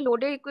আর যেটা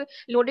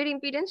লোডের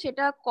impedance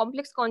সেটা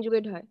complex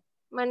conjugate হয়,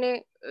 মানে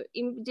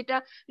যেটা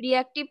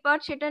reactive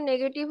part সেটা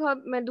নেগেটিভ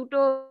হবে, মানে দুটো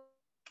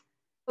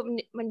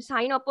মানে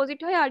সাইন অপোজিট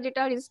হয়, আর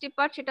যেটা রেজিস্টিভ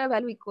পার্ট সেটা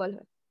ভ্যালু ইকুয়াল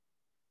হয়।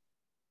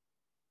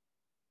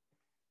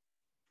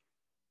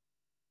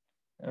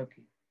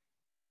 ওকে,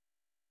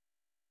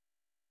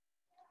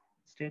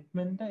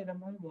 স্টেটমেন্টটা এরকম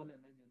ভাবে বলে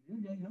না, যদিও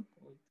যাই হোক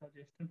ওই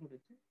চেষ্টা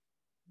করেছে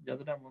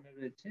যতটা মনে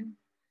রয়েছে,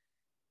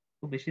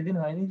 খুব বেশি দিন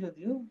হয়নি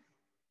যদিও,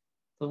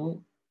 তবু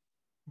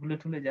ভুলে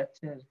টুলে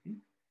যাচ্ছে আর কি।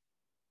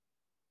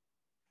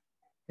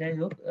 যাই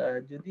হোক,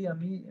 যদি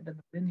আমি এটা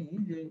ধরে নিই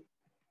যে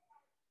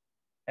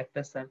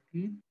একটা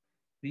circuit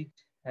which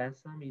has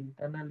some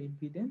internal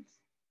impedance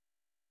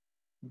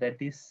that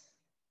is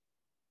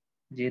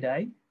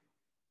Zi,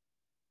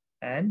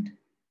 and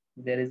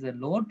there is a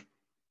load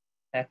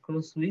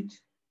across which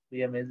we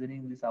are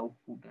measuring this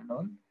output and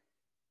all,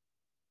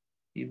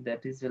 if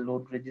that is a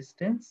load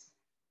resistance,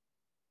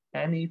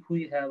 and if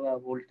we have a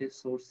voltage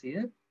source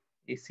here,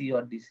 AC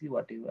or DC,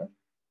 whatever.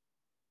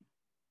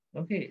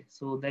 Okay,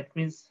 so that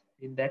means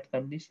in that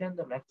condition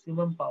the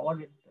maximum power,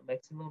 the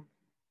maximum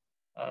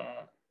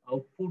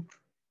output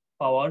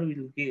power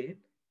will get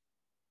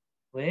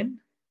when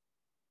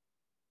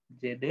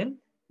ZL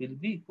will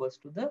be equals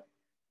to the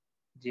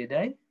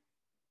Zi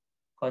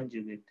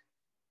conjugate.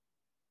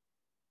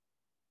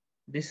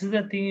 This is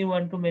the thing you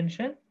want to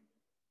mention?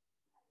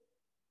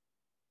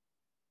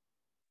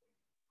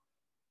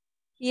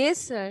 Yes,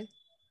 sir.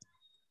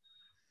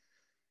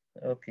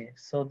 Okay,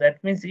 so that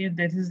means if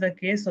that is the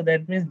case, so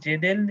that means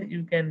ZL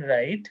you can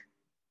write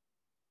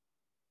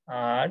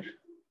R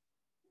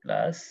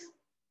plus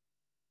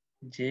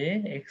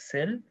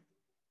JXL,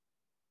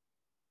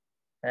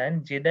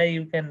 and Zi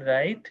you can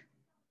write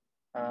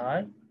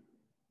R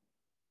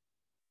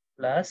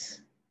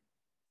plus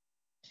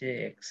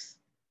Jx.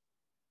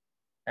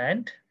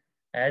 And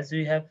as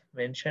we have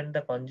mentioned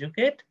the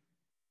conjugate,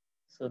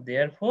 so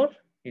therefore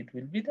it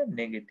will be the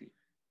negative.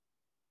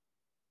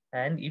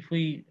 And if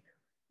we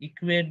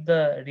equate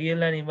the real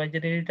and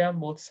imaginary term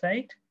both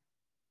sides,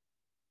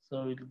 so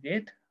we'll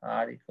get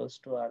R equals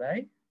to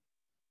Ri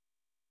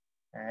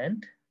and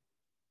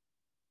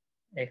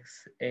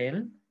XL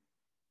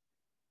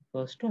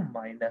equals to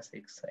minus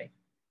Xi.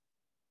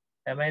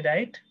 Am I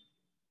right?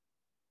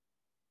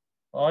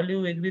 All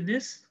you agree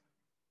this?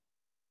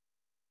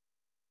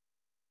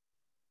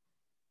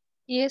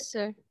 Yes,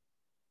 sir.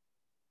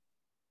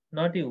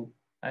 Not you.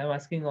 I am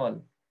asking all.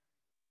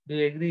 Do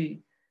you agree?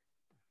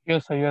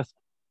 Yes, sir. Yes.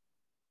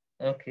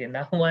 Okay,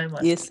 now I am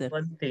Yes, asking sir.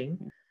 one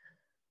thing,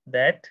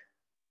 that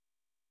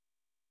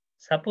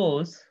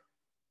suppose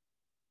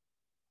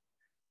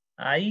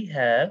I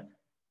have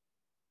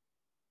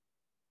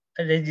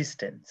a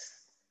resistance.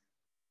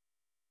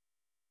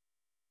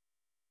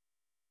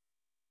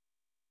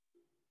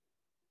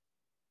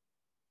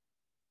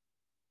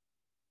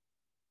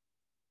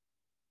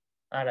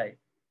 Ri,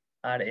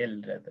 RL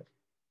rather.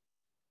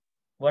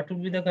 What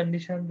would be the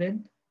condition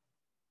then?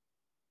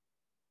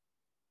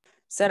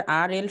 Sir,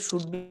 RL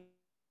should be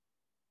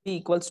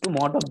equals to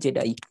mod of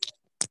Zi,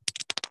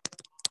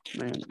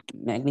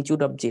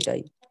 magnitude of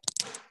Zi.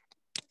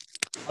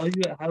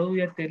 How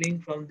we are telling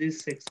from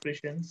these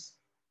expressions?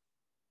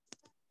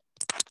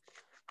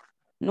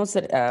 No,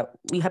 sir.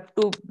 We have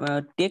to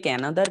take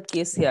another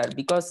case here,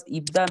 because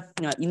if the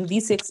in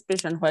this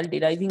expression, while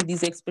deriving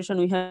this expression,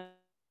 we have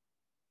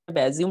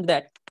assumed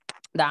that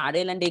the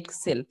RL and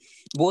XL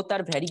both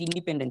are varied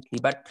independently.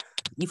 But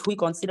if we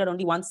consider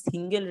only one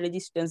single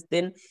resistance,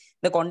 then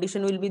the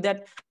condition will be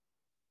that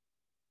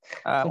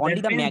So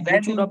only that the means that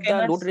magnitude you of the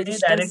cannot load say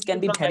resistance directly can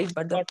be from varied,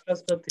 but maximum the power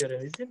transfer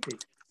theorem, isn't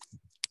it?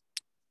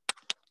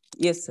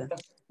 yes, sir.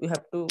 Because We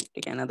have to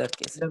take another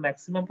case. the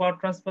maximum power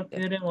transfer Yeah.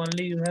 theorem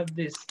only you have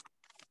this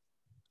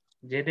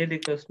ZL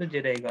equals to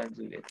Zi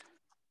conjugate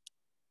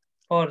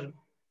for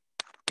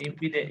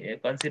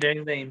impedance,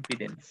 considering the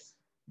impedance.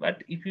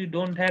 But if you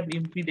don't have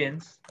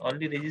impedance,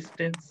 only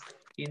resistance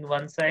in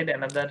one side,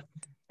 another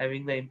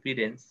having the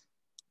impedance,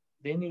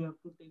 then you have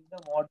to take the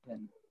mod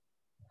value.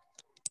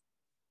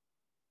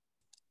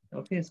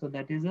 Okay, so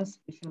that is a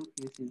special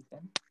case you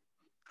can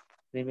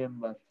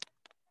remember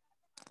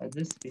as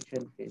a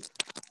special case.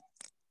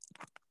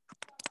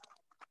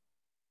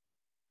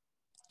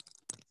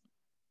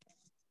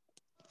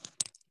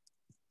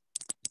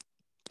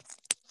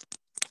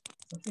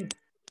 ওকে,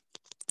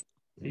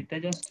 এটা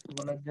just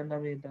বলার জন্য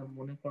আমি এটা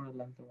মনে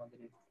করালাম তোমাদের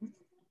একটু।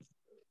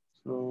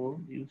 So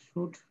you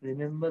should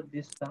remember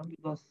this term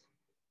because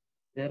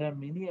there are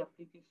many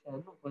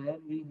applications where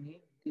we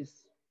need this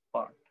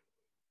part.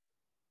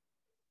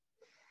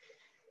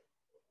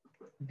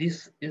 This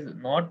is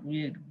not we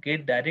get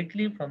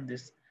directly from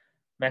this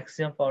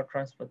maximum power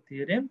transfer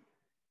theorem,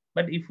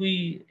 but if we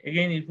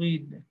again if we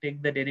take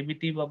the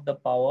derivative of the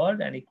power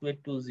and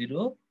equate to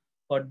 0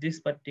 for this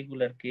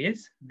particular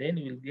case, then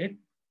we will get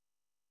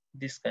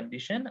this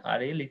condition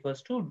RL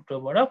equals to root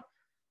over of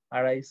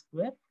Ri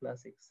square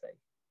plus Xi.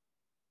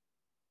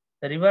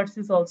 The reverse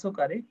is also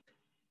correct.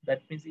 That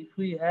means if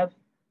we have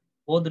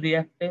both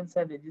reactance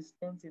and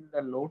resistance in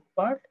the load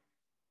part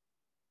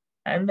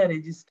and the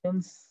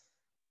resistance,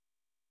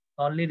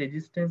 only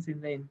resistance in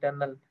the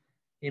internal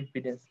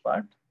impedance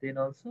part, then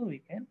also we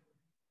can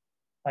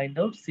find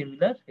out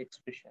similar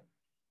expression.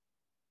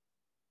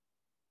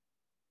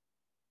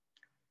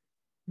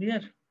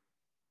 Clear?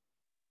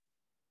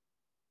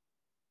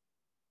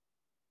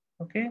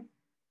 Okay.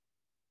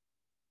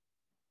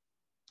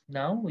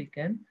 Now we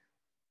can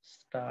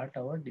start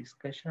our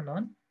discussion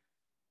on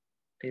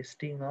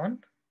testing on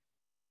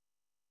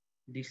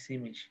DC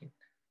machine.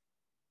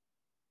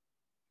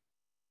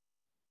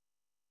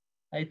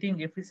 I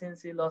think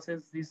efficiency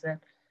losses is a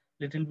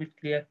little bit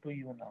clear to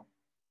you now.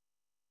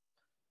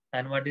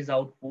 And what is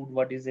output,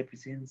 what is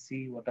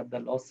efficiency, what are the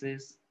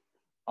losses,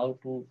 how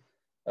to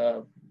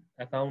uh,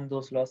 account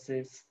those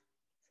losses,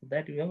 so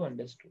that you have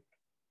understood.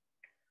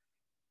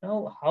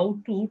 Now, how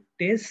to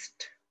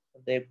test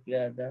the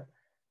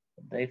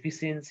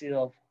efficiency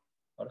of,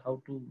 or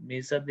how to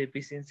measure the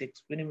efficiency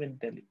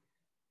experimentally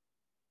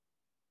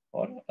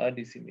for a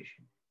DC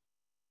machine.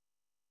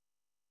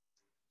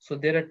 So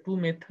there are two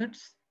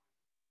methods.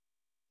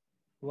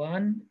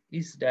 One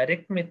is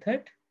direct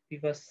method,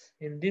 because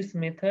in this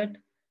method,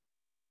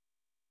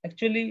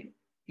 actually,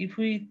 if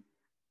we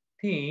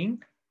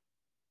think,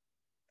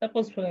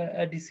 suppose for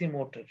a DC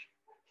motor.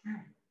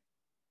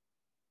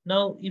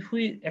 Now, if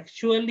we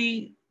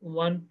actually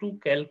want to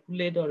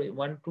calculate or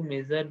want to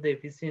measure the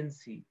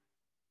efficiency,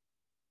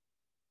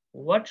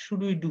 what should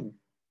we do?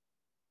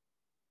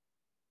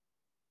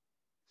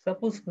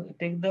 Suppose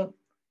take the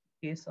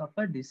case of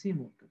a DC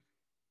motor.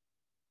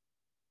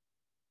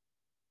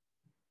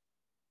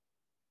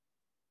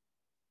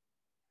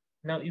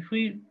 Now, if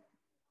we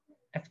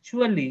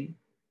actually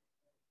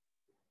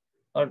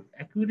or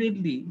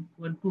accurately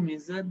want to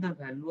measure the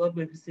value of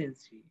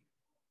efficiency,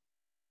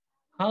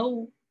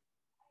 how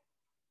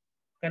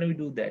can we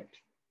do that?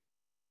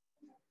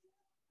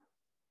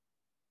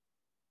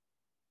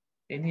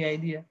 Any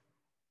idea?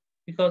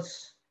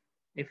 Because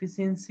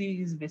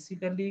efficiency is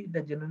basically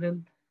the general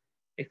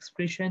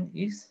expression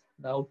is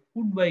the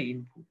output by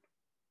input.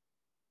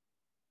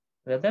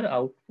 Rather,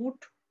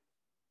 output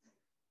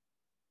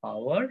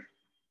power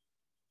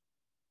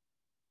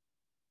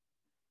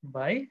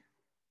by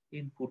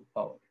input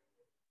power.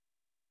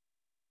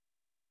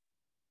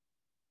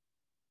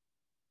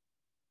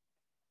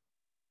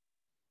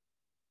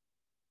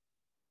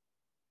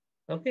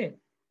 Okay.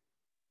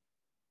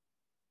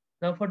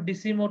 Now for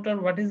DC motor,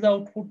 what is the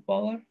output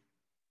power?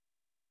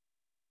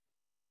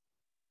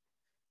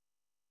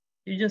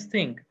 You just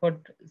think, for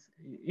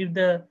if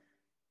the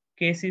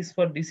case is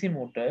for DC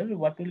motor,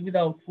 what will be the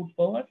output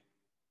power?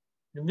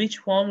 In which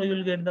form we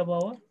will get the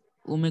power?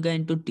 Omega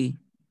into T,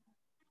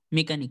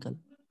 mechanical.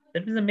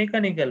 That is the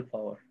mechanical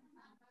power.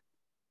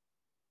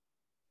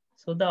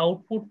 So the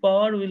output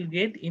power will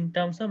get in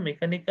terms of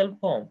mechanical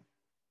form.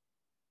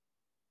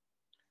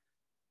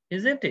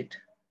 Isn't it?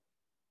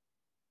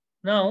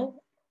 Now,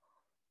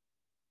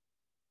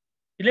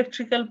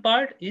 electrical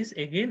part is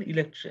again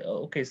electric.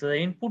 Okay, so the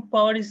input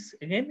power is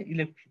again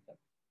electrical.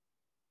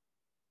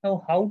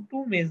 Now, how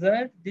to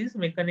measure this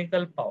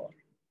mechanical power?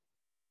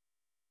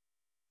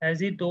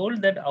 As he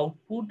told that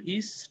output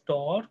is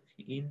torque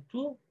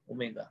into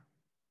omega.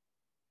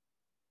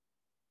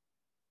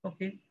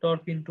 Okay,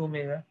 torque into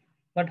omega.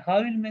 But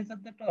how will measure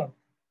the torque?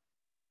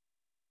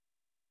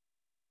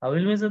 How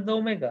will measure the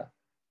omega?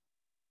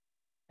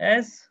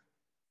 As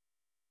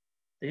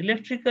the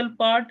electrical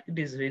part, it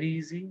is very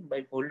easy.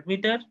 By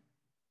voltmeter,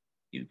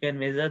 you can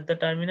measure the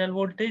terminal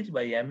voltage.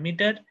 By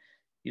ammeter,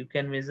 you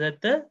can measure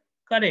the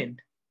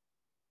current.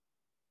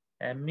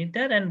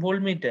 Ammeter and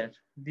voltmeter,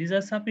 these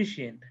are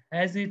sufficient.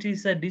 As it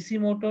is a DC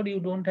motor,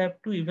 you don't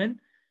have to even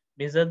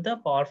measure the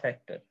power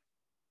factor.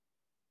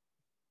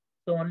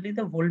 So only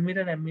the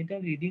voltmeter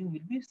ammeter reading will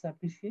be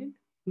sufficient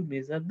to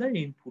measure the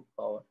input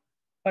power.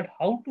 But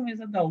how to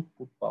measure the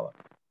output power?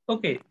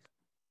 Okay,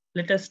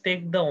 let us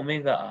take the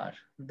omega R.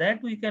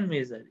 That we can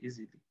measure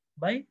easily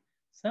by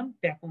some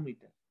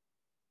tachometer.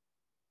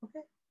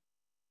 Okay,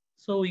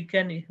 so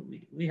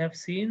we have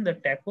seen the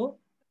tacho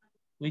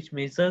which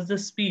measures the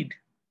speed.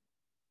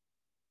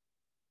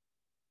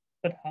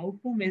 But how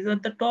to measure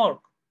the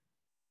torque?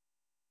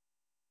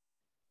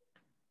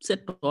 It's a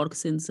torque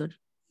sensor.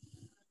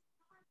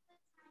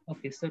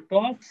 Okay, so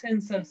torque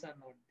sensors are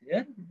not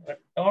there, but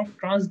torque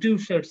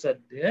transducers are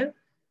there.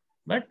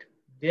 But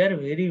They are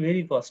very,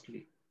 very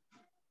costly.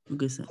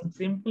 Okay, sir. Some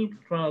simple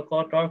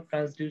torque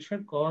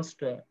transducer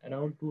cost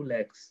around 2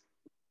 lakhs.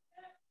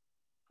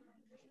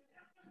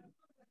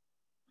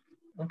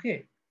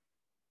 Okay,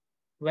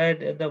 where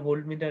the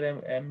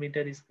voltmeter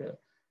ammeter is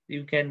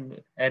you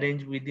can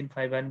arrange within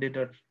 500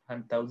 or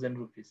 1000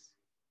 rupees.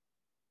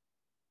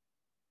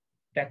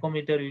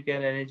 Tachometer you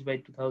can arrange by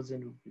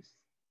 2000 rupees.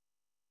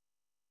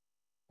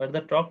 But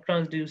the torque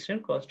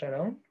transducer cost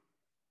around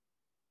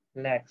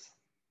lakhs.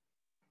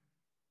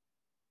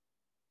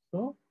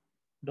 So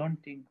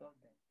don't think of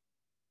that.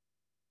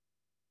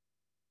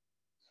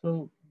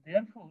 So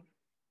therefore,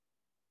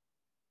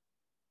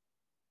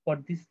 for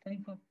this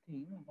type of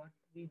thing, what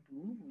we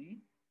do, we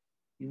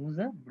use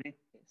a break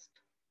test.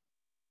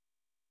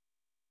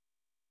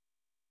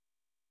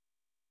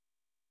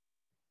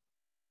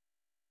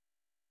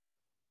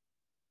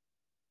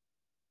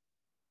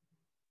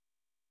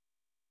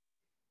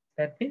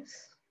 That means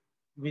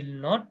will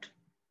not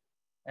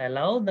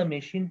allow the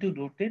machine to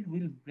rotate,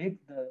 will break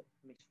the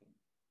machine,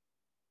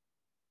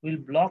 will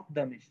block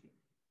the machine.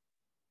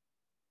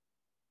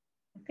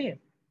 Okay,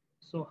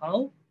 so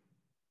how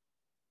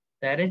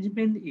the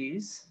arrangement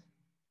is,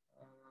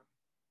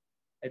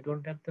 I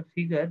don't have the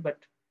figure, but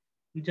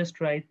you just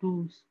try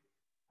to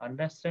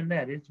understand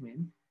the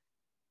arrangement.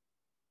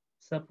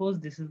 Suppose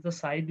this is the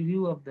side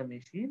view of the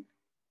machine.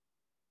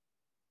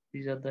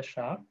 These are the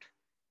shaft.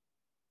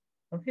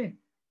 Okay.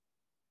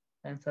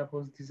 And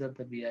suppose these are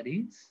the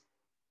bearings.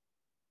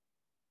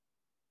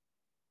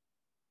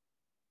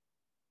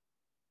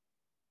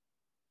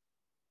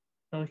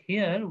 Now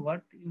here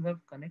what you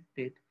have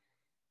connected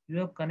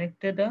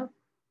a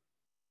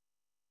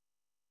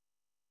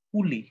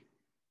pulley.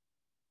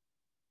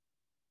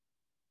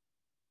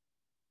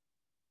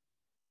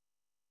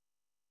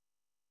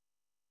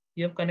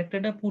 You have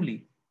connected a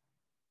pulley.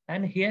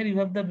 And here you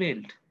have the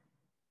belt.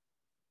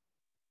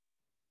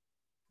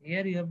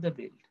 Here you have the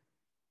belt.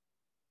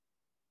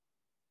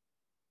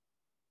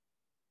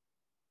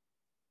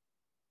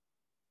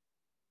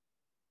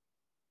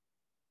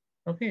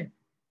 Okay.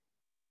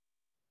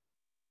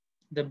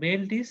 The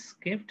belt is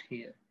kept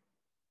here.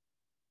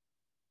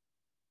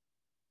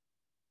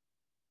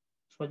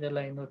 সোজা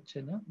line হচ্ছে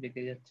না,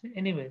 বেঁকে যাচ্ছে।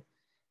 Anyway,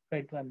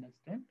 try to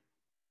understand.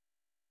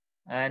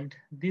 And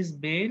this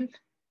belt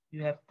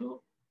you have to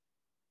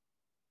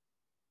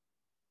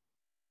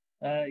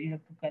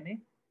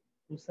connect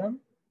to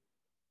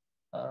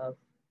uh,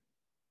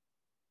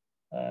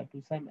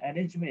 some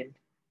arrangement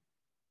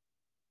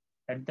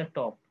at the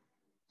top.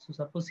 So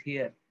suppose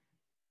here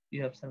you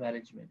have some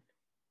arrangement.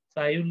 So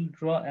I will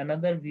draw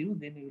another view,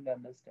 then you will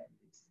understand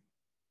this.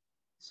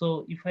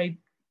 So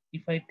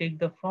if I take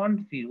the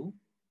front view,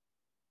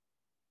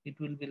 it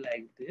will be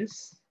like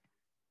this.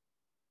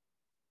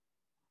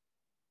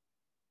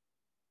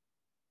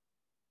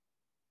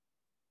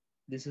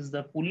 This is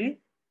the pulley.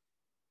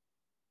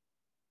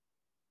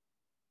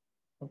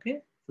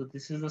 Okay, so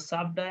this is the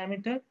sub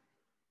diameter,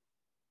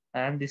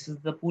 and this is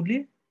the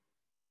pulley,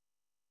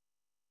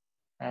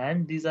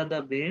 and these are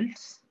the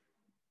belts.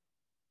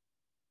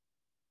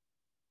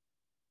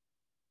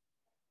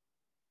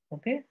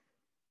 Okay,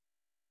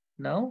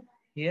 now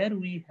here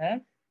we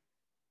have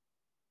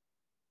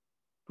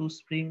two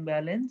spring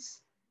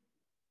balance.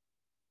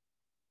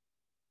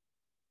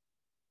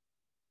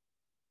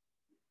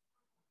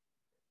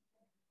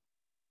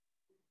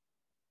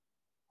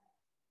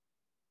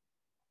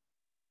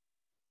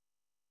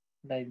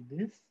 Like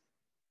this.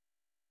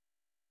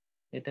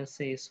 Let us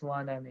say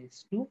S1 and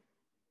S2.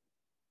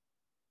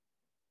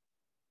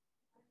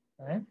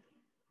 And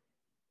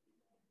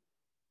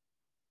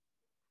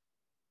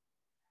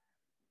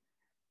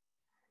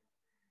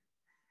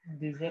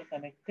these are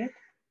connected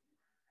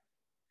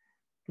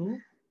to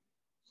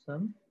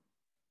some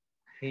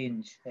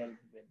hinge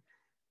element.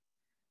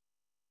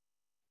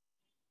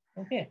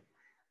 Okay.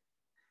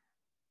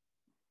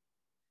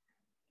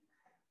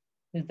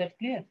 Is that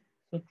clear?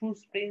 So two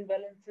spring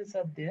balances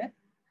are there.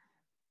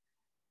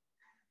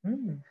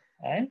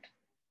 And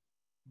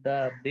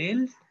the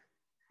belt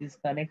is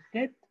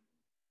connected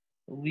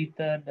with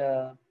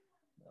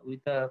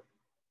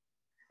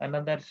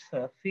another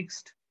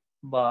fixed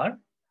bar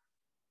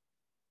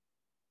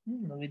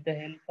with the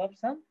help of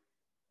some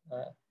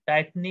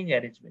tightening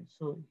arrangement.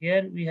 So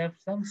here we have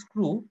some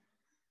screw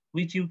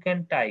which you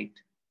can tight.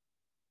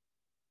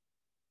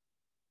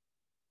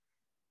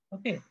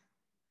 Okay.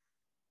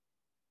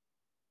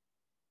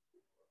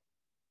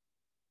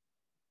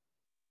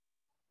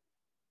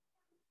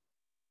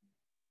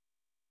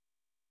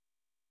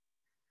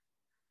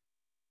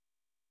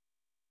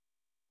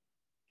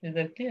 Is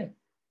that clear?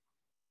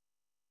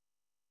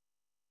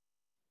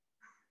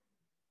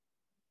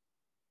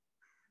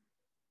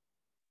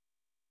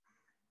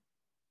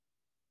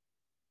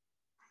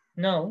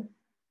 Now,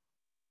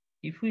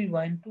 if we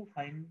want to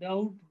find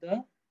out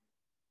the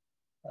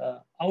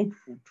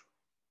output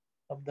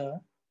of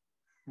the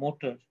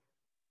motor,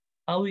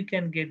 how we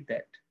can get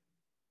that?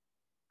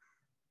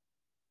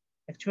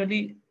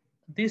 Actually,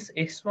 this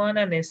S1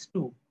 and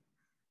S2,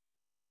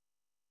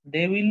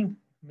 they will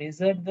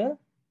measure the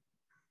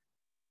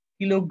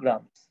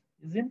kilograms,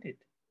 isn't it?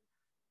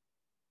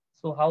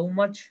 So how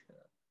much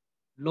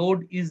load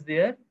is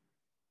there?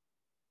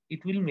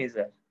 It will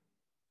measure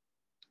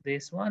the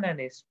S1 and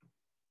S2.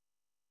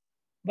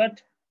 But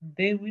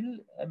they will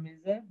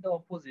measure the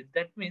opposite.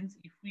 That means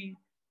if we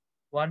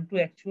want to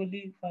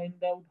actually find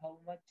out how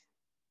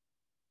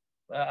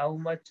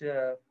much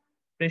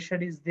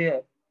pressure is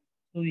there,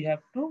 so we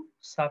have to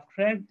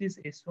subtract this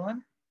S1,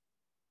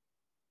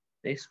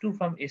 the S2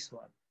 from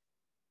S1.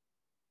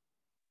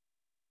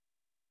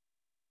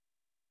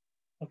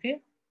 Okay,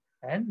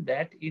 and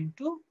that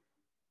into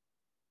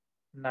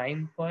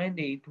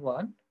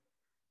 9.81,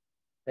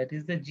 that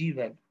is the G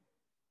value.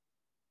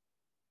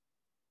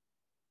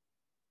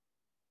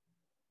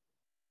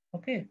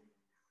 Okay,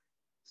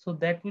 so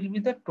that will be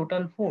the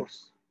total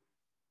force.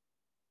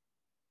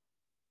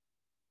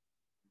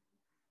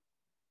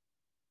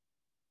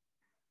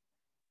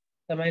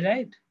 Am I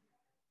right?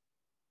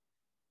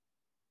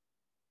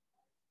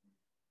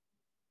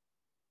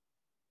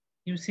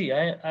 You see,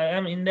 I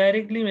am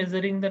indirectly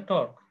measuring the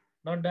torque,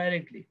 not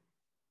directly.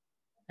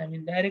 I'm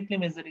indirectly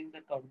measuring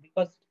the torque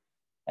because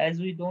as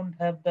we don't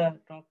have the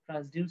torque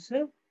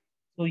transducer,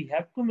 so we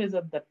have to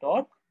measure the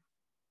torque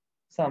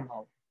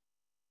somehow.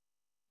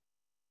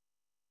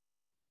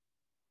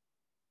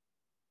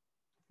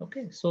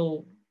 Okay,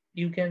 so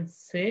you can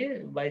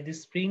say by the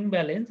spring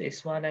balance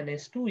S1 and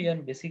S2, we are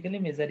basically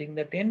measuring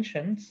the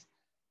tensions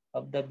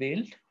of the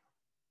belt,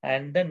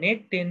 and the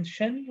net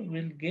tension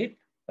will get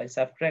by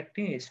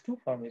subtracting S2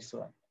 from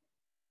S1,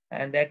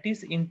 and that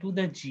is into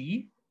the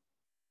G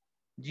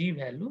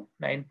value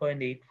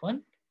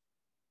 9.81.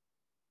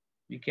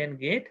 We can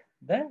get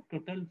the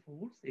total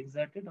force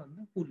exerted on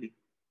the pulley.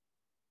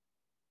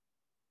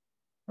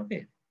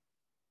 Okay.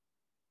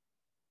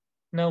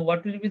 Now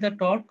what will be the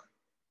torque?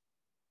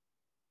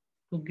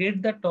 To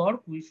get the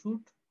torque, we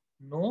should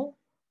know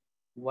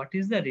what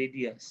is the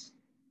radius.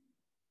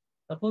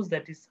 Suppose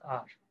that is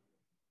R.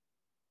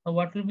 Now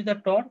what will be the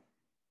torque?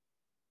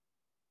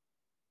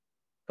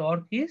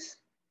 Torque is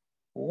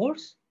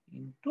force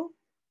into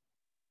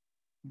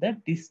the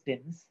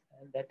distance,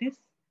 and that is,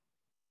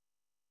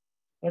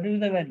 what will be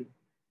the value?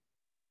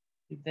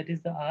 If that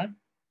is the R,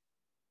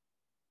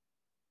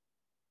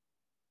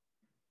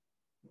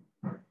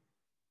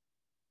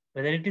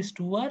 whether it is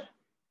 2R,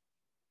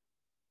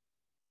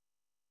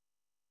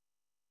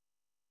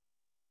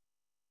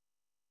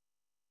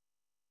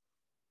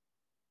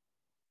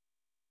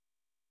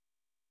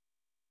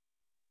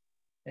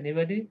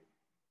 anybody?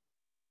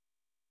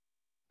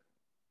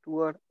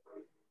 2R.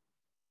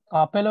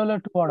 Apple হলে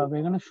 2 আর হবে,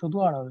 এখানে শুধু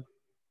আর হবে।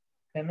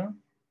 কেন?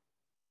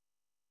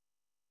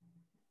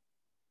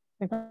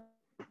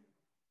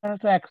 এখানে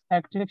তো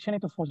এক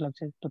ডিরেকশনই তো ফোর্স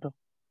লাগছে দুটো।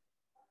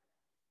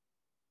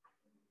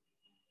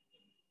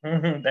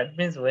 That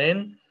means when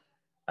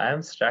I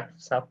am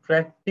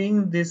subtracting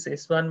this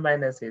S1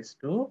 minus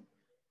S2,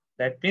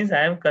 that means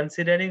I am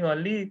considering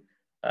only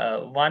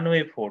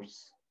one-way force,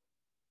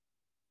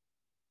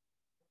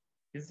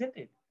 isn't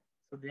it?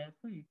 So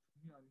therefore it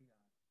will be only R.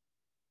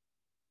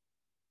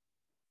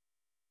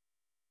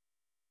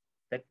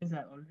 That means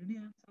I already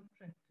have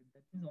subtracted.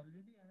 That means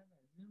already I have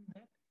assumed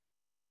that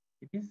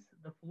it is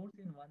the force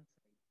in one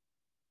side.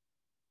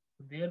 So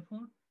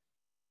therefore,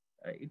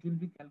 it will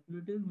be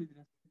calculated with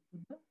respect to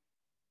the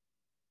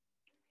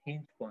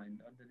hinge point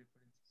or the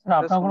reference. Sir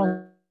আপনার কোনো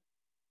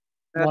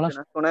বলা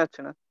শোনা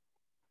যাচ্ছে না।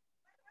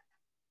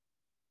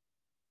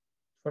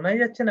 শোনাই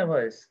যাচ্ছে না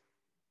voice?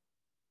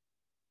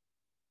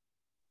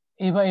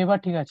 এবার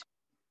ঠিক আছে,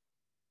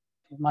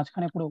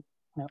 মাঝখানে পুরো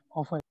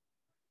অফ হয়ে।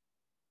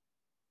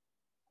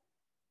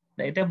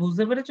 না, এটা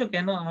বুঝতে পেরেছো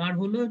কেন আর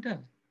হলো এটা?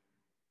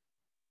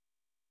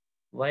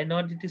 Why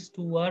not it is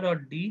 2R or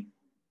D?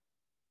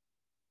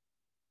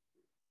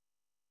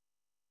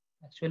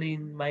 Actually,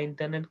 in my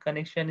internet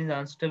connection is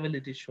unstable,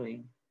 it is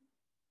showing.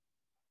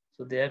 So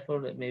therefore,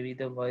 maybe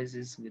the voice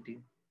is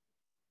getting.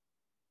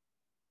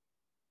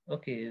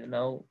 Okay,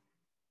 now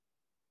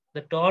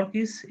the torque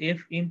is F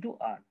into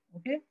R.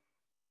 Okay.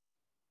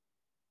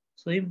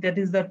 So if that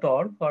is the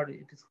torque, or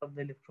it is called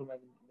the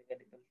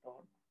electromechanical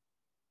torque,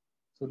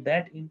 so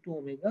that into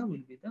omega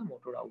will be the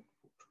motor output.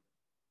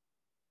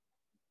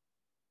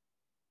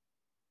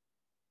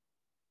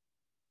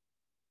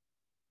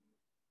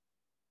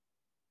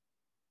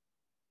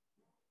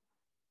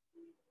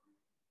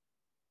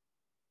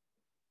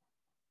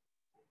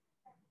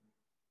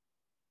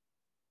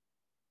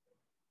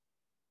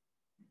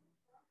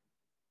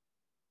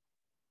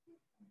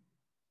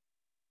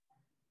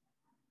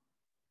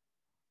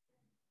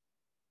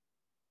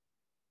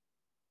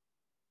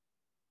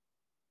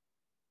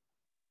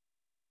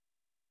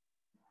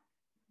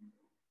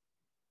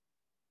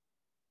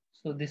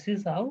 So this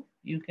is how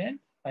you can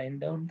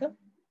find out the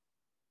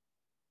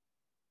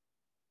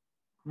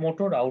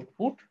motor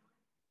output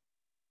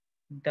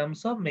in terms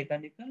of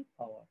mechanical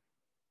power,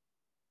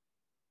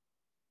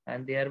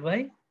 and thereby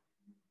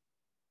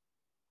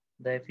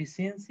the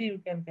efficiency you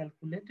can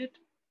calculate it.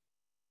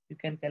 You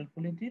can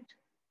calculate it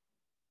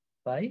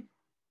by .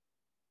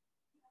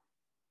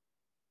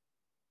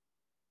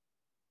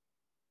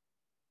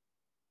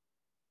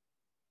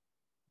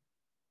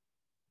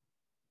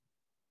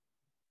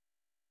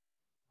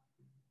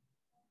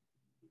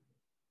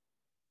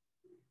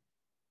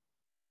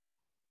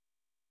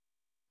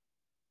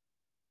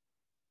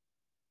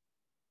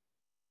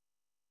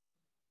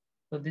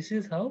 So this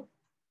is how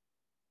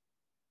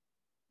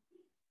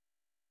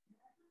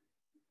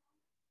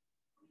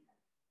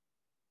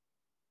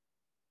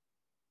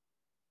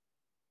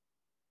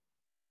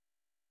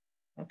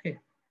okay.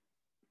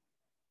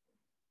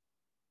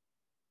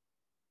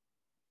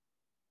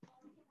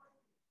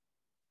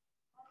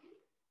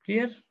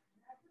 Clear?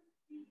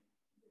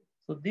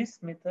 So this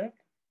method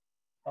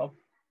of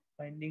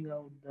finding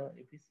out the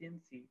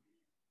efficiency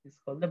is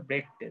called the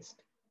break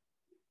test.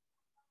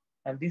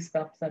 And this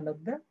comes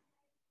under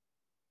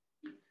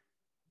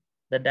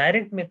the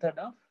direct method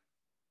of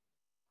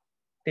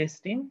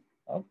testing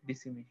of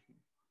DC machine.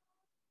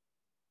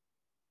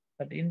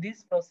 But in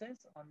this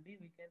process, only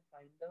we can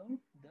find out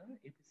the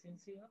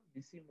efficiency of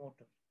DC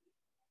motor,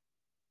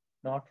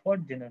 not for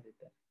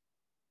generator.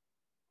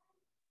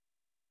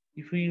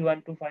 If we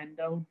want to find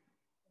out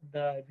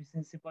the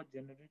efficiency for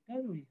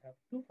generator, we have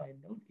to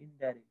find out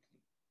indirectly.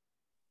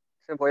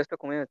 Sir ভয়েসটা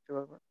কমে যাচ্ছে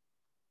বারবার।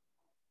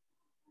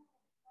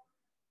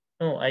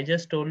 No, I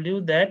just told you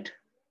that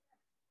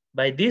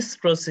by this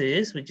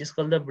process, which is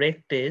called the break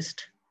test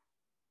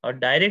or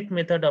direct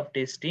method of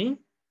testing,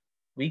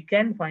 we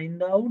can find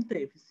out the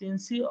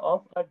efficiency of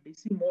a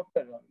DC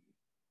motor only.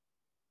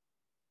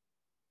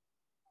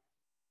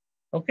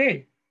 Okay.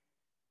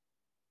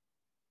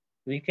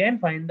 We can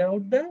find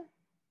out the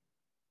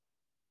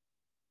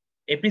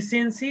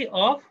efficiency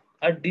of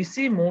a DC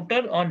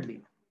motor only.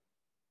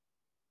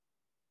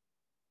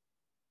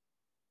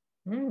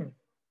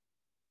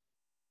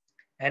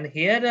 And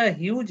here a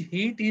huge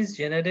heat is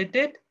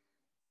generated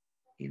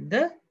in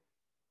the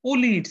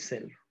pulley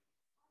itself.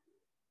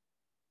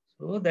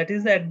 So that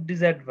is the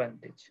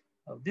disadvantage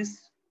of this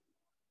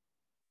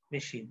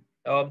machine,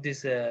 of this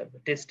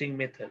testing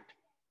method.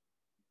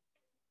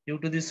 Due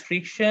to this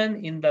friction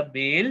in the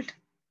belt,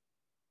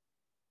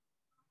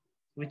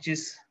 which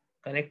is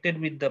connected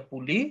with the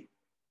pulley,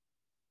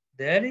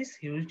 there is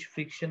huge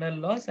frictional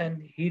loss and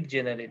heat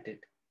generated.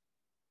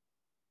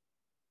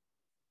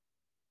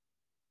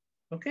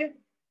 Okay.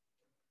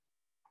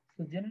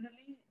 So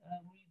generally,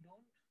 we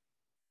don't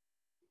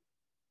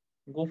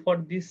go for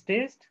this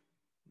test.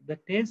 The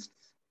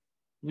tests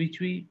which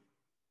we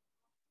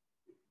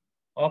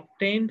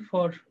obtained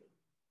for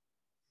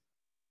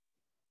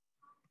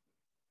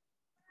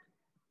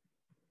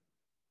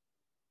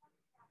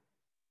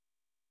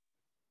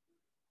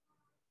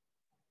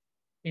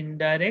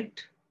indirect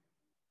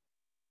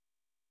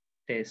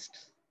tests.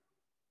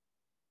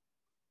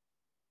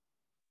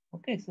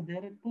 Okay, so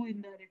there are two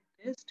indirect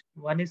tests.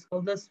 One is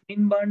called the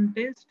Swinburne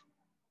test.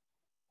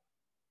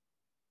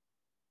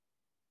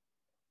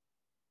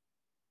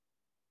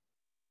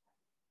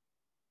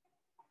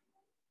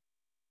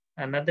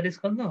 Another is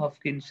called the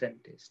Hopkinson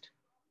test.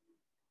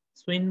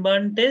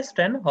 Swinburne test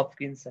and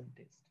Hopkinson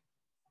test.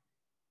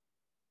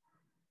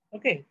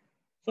 Okay,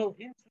 so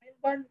in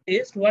Swinburne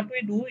test, what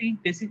we do is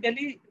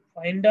basically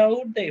find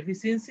out the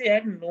efficiency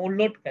at no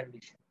load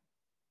condition.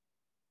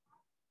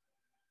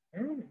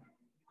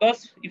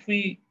 Because if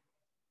we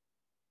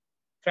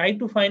try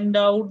to find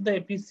out the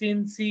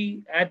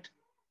efficiency at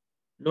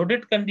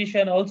loaded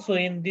condition also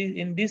in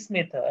this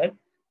method,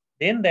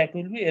 then that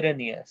will be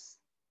erroneous.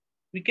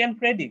 We can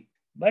predict,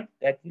 but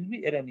that will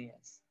be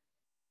erroneous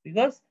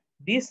because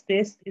this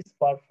test is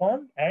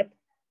performed at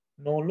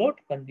no load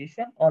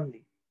condition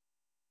only.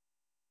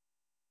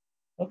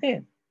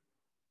 Okay,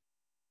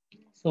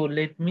 so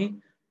let me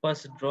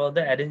first draw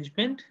the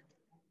arrangement,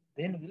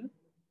 then we'll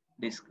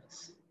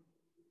discuss.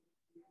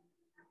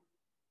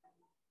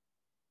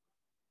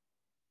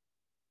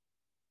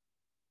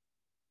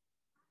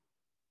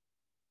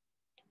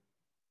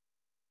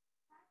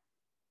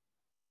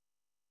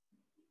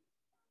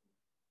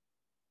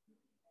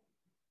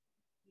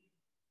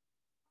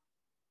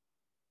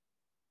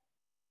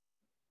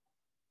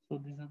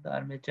 So these are the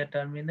armature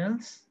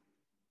terminals.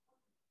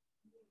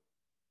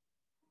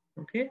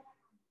 Okay,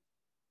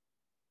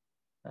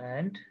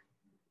 and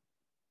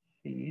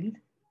field.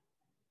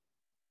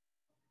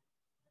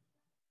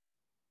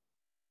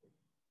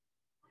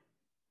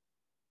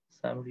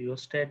 Some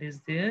rheostat is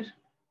there.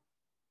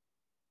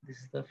 This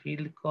is the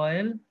field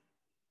coil.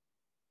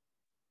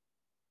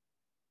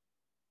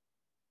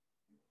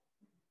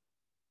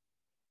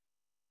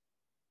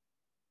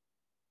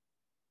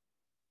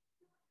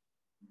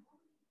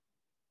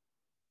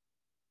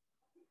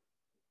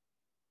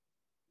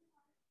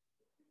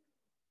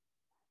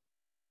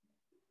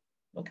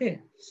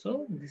 Okay,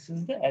 so this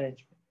is the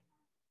arrangement.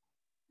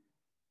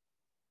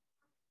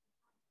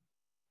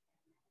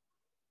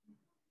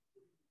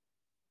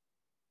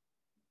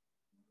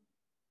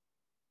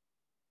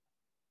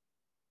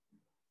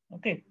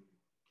 Okay,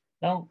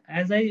 now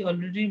as I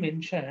already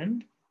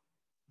mentioned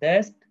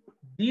that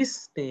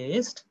this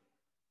test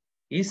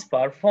is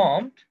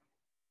performed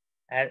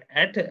at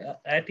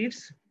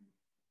its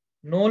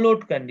no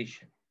load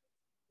condition.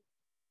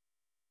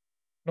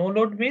 No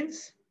load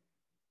means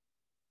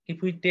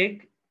if we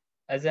take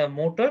as a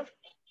motor,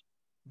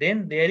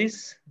 then there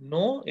is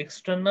no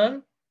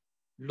external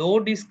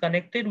load is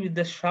connected with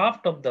the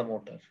shaft of the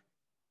motor.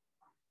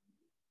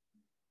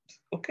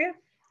 Okay,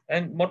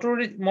 and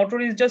motor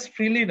is just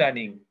freely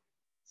running.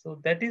 So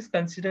that is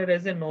considered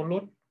as a no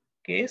load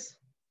case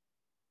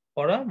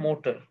for a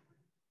motor.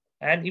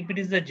 And if it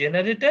is a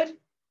generator,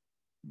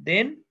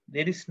 then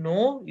there is no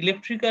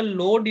electrical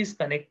load is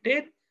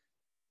connected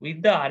with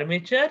the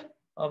armature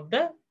of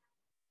the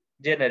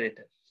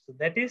generator. So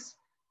that is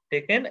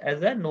taken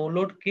as a no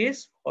load case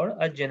for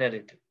a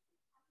generator.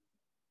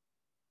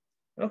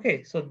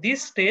 Okay, so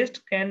this test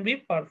can be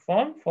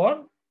performed for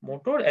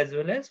motor as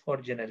well as for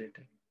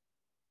generator.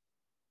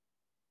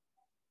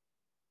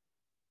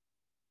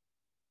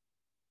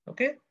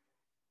 Okay,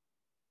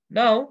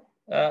 now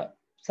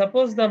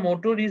suppose the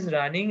motor is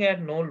running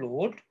at no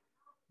load,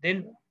 then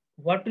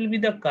what will be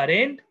the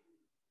current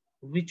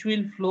which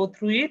will flow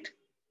through it?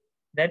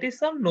 That is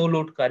some no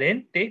load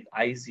current. Take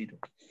I0.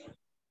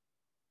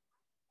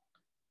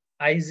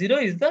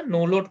 I0 is the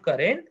no load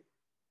current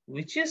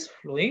which is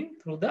flowing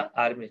through the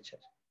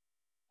armature.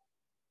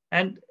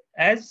 And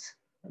as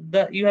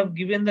you have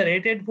given the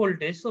rated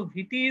voltage, so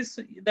Vt is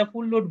the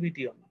full load Vt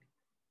only.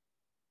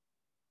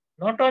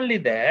 Not only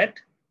that,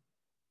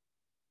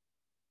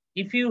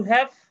 if you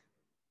have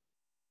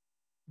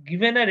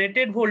given a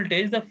rated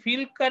voltage, the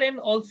field current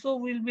also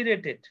will be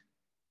rated.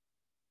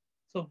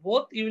 So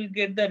both you will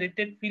get the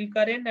rated field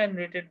current and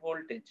rated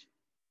voltage.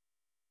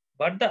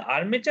 But the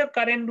armature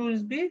current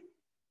will be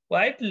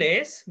quite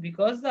less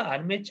because the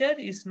armature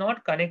is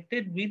not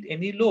connected with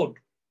any load.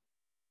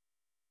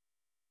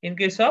 In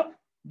case of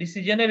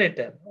DC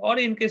generator, or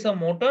in case of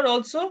motor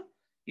also,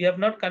 you have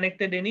not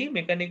connected any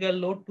mechanical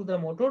load to the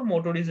motor.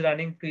 Motor is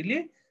running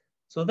freely.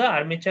 So the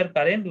armature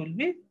current will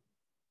be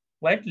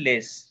quite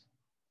less,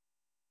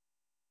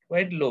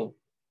 quite low.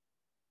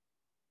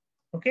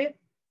 Okay.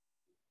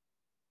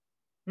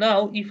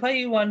 Now, if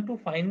I want to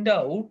find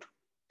out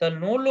the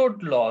no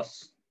load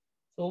loss,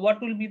 so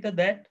what will be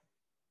that?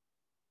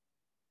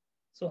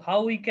 So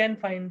how we can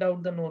find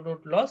out the no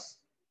load loss?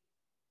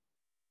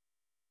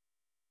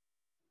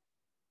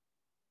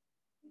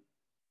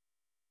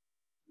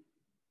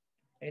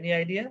 Any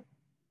idea?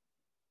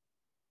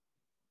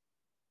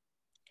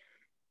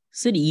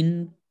 Sir,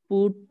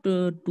 input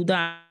to the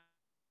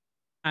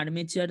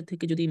armature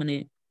থেকে যদি মানে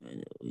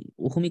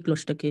ohmic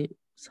লসটাকে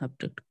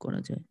subtract করা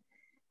যায়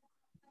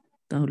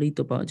তাহলেই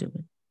তো পাওয়া যাবে।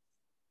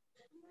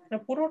 না,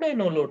 পুরোটাই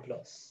no load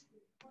loss.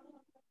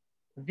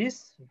 This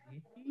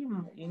Vt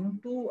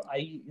into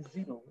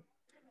I0,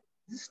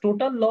 this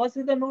total loss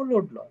is the no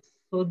load loss.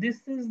 So this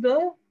is the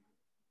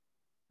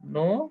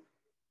no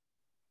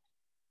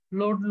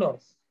load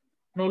loss,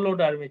 no load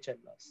armature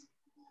loss.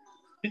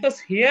 Because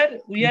here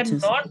we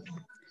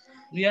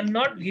are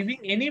not giving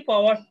any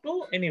power to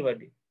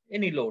anybody,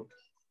 any load.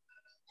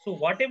 So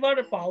whatever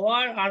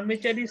power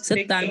armature is sir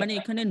তার taking, মানে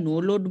এখানে no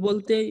load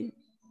বলতে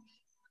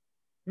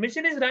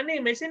machine is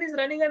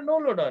running at no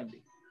load only.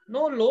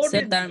 No load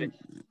sir is তার given.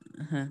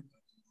 হ্যাঁ।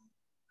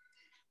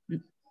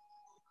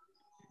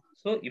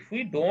 So if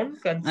we don't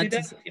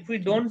consider, if we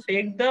don't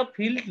take the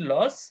field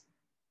loss,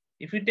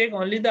 if we take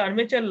only the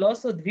armature loss,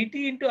 so Vt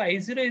into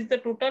I0 is the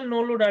total no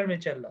load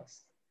armature loss.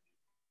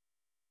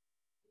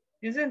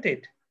 Isn't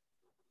it?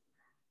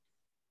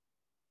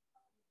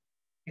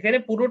 এখানে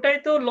পুরোটাই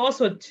তো loss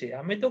হচ্ছে,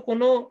 আমি তো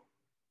কোনো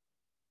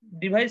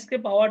ডিভাইসকে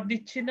পাওয়ার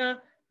দিচ্ছি না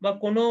বা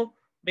কোনো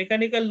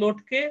মেকানিক্যাল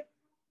লোডকে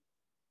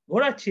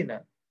ঘোরাচ্ছি না।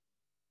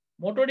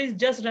 Motor is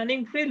just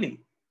running freely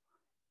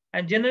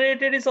and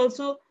generator is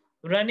also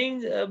running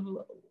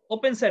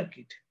open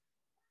circuit.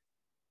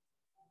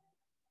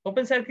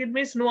 Open circuit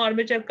means no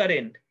armature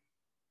current.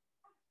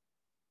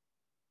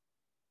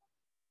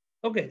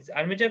 Okay,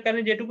 armature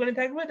current যেটুকুনি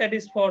থাকবে that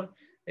is for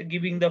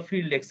giving the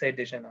field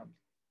excitation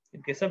in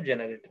case of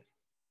generator.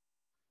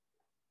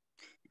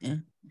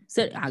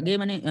 Sir আগে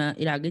মানে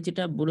এর আগে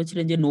যেটা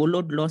বলেছিলেন যে no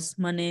load loss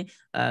মানে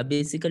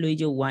বেসিক্যালি ওই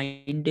যে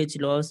ওয়াইন্ডেজ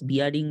লস,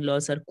 বিয়ারিং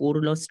লস আর কোর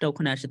লসটা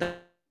ওখানে আসে।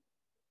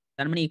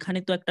 তার মানে এখানে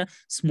তো একটা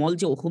স্মল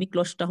যে ওহমিক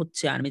লসটা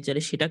হচ্ছে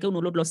আর্মেচারে সেটাকেও নো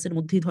লোড লসের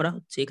মধ্যেই ধরা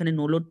হচ্ছে। এখানে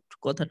নো লোড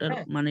কথাটার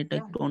মানেটা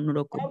একটু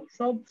অন্যরকম।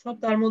 সব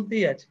তার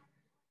মধ্যেই আছে।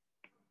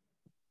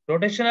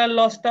 রোটেশনাল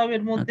লসটাও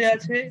এর মধ্যে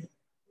আছে।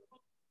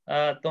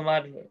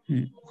 তোমার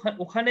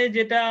ওখানে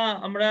যেটা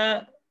আমরা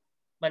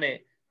মানে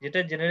যেটা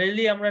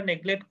জেনারেলি আমরা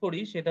নেগলেক্ট করি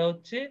সেটা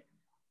হচ্ছে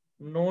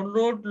নো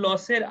লোড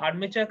লসের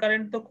আর্মেচার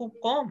কারেন্ট তো খুব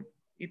কম।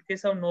 In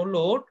case of no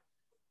load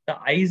the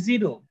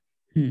I0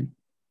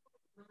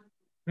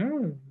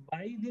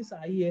 by this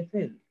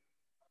IFL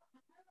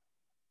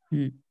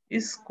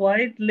is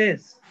quite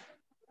less.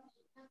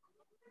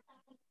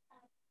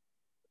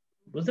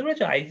 বুঝতে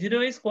পেরেছো? I0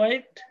 is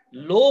quite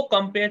low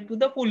compared to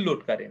the full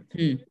load current.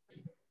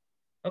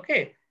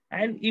 Okay,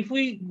 and if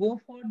we go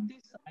for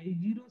this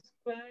I0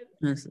 square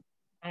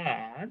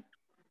R,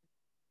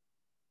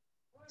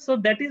 so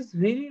that is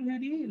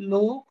very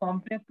low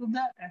compared to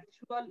the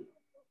actual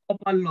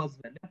copper loss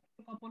value.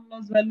 Actual copper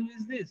loss value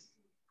is this.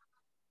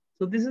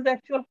 So this is the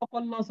actual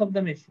copper loss of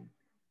the machine.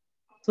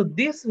 So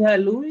this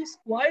value is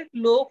quite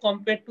low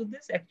compared to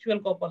this actual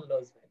copper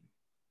loss value.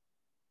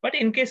 But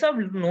in case of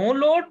no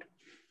load,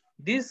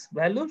 this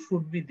value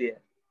should be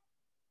there.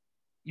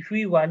 If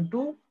we want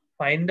to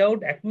find out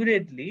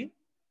accurately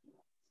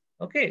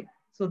Okay,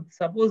 so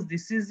suppose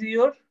this is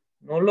your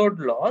no load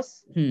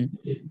loss,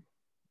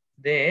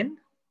 then,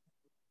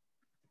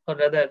 or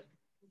rather,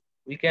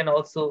 we can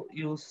also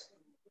use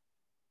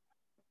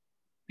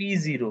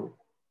P0.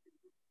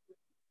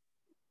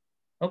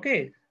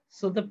 Okay,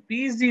 so the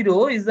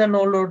P0 is the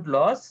no load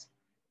loss.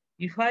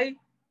 If I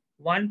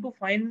want to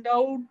find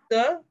out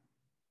the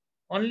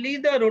only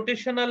the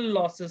rotational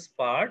losses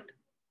part,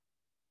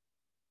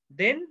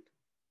 then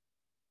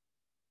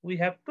we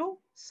have to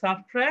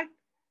subtract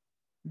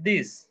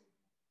this.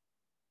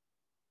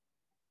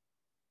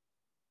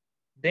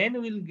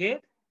 Then we'll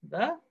get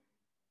the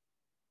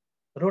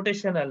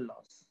rotational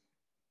loss,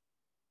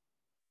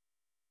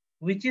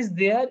 which is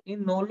there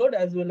in no load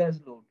as well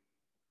as load.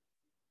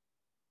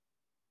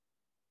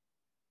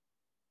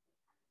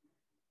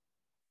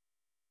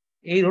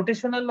 এই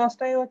rotational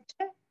লসটাই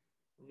হচ্ছে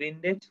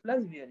windage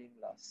plus bearing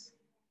loss.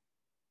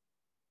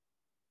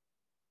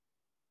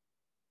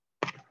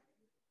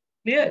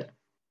 Clear?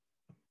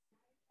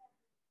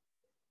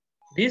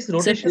 This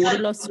rotational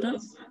core loss.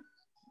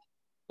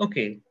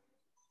 Okay,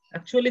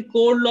 actually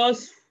core loss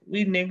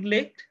we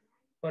neglect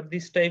for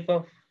this type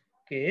of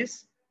case,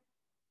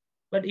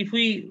 but if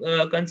we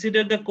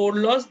consider the core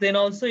loss, then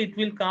also it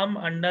will come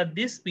under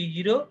this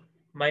P0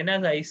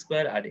 minus I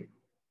square RA,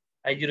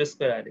 I0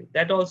 square RA.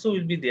 That also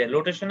will be there.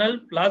 Rotational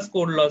plus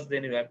core loss,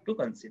 then you have to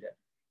consider.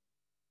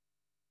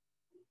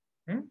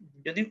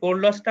 যদি core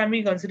লসটা আমি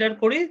consider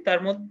করি তার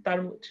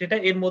সেটা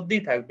এর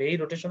মধ্যেই থাকবে, এই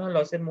রোটেশনাল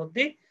লসের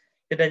মধ্যেই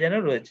সেটা যেন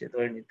রয়েছে,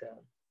 ধরে নিতে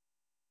হবে।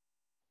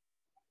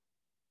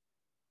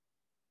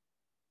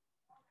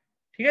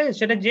 ঠিক আছে,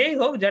 সেটা যেই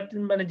হোক,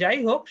 মানে যাই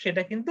হোক,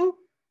 সেটা কিন্তু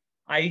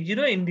I0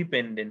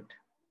 independent,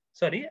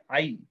 sorry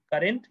I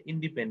current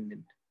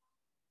independent,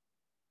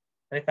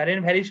 মানে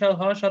কারেন্ট ভ্যারি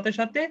হওয়ার সাথে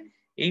সাথে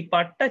এই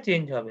পার্টটা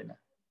চেঞ্জ হবে না।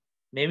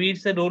 Maybe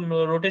it's a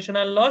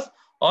rotational loss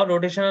or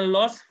rotational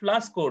loss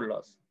plus core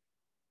loss.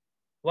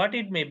 What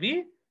it may be,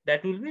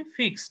 that will be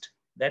fixed.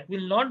 That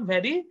will not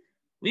vary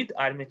with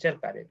armature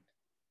current.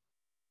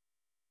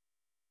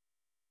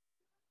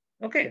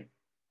 Okay.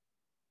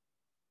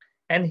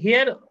 And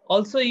here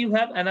also you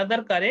have another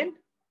current,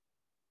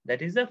 that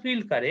is the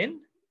field current,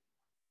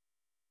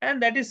 and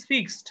that is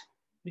fixed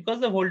because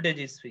the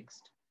voltage is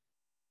fixed.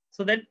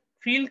 So that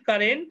field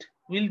current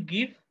will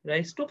give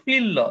rise to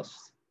field loss.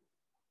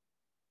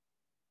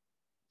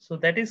 So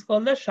that is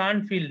called the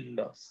shunt field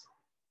loss.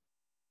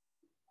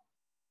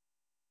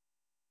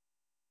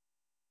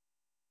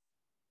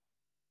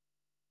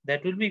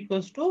 That will be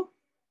equals to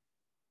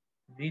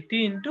Vt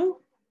into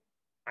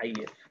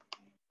If.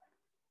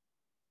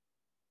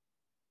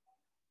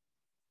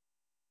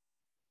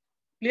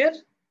 Clear?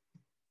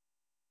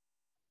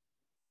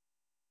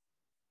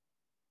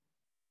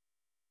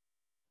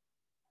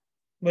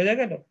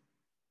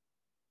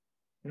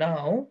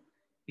 Now,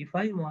 if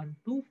I want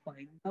to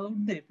find out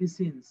the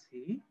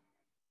efficiency,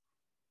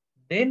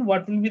 then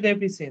what will be the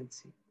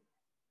efficiency?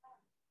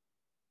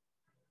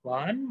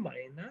 1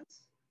 minus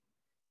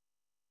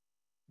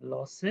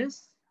losses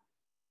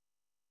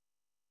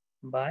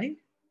by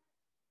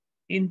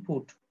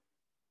input.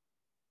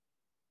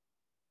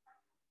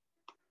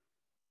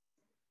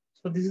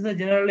 So this is the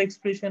general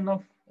expression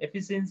of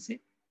efficiency.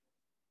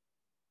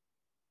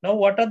 Now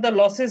what are the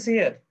losses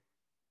here?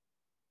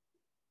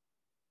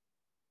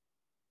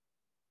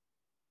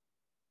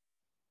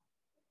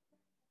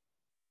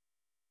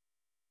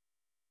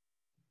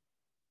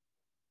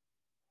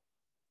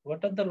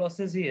 What are the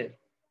losses here?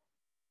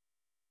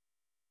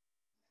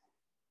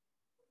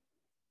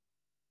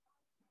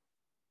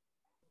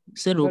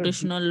 So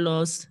rotational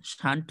loss,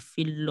 shunt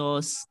field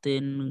loss,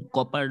 then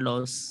copper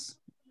loss,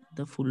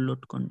 the full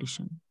load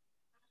condition.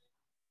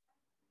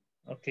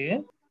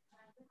 Okay.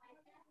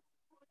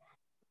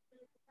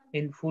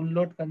 In full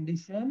load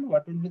condition,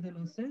 what will be the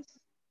losses?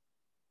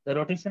 The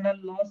rotational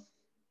loss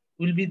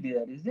will be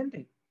there, isn't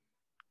it?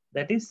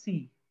 That is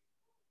C.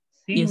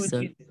 C Yes, will sir.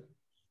 be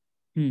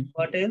there.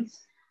 What else?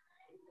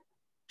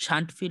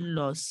 Shunt field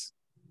loss.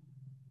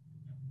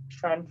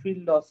 Shunt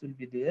field loss will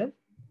be there.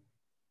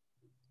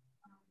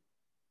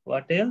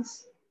 What else?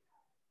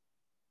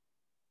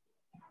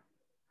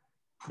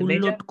 Full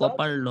load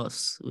copper loss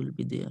will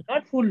be there.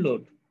 Not full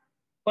load,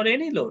 for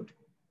any load.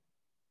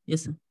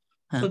 Yes, sir.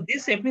 So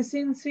this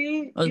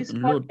efficiency is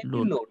for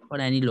any load. For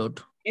any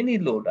load. Any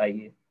load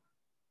IA.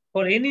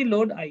 For any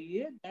load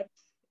IA, that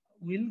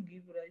will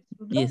give rise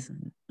to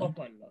the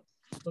copper loss.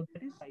 So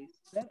that is I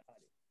square RA.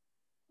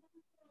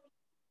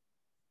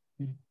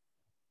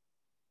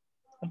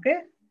 Okay.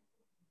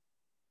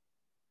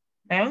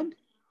 And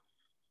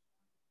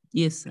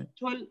yes, sir.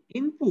 Actual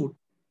input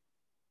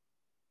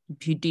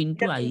Vt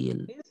into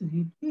IL is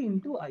Vt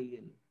into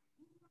IL.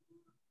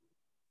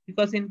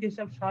 Because in case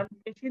of shunt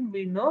machine,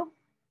 we know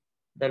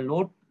the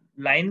load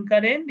line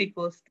current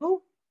equals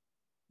to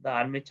the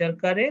armature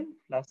current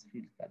plus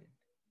field current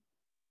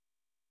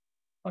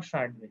for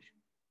shunt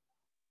machine.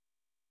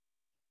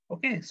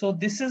 Okay, so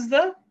this is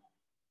the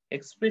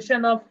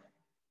expression of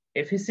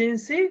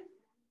efficiency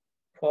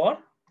for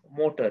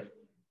motor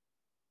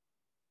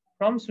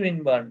from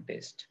Swinburne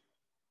test.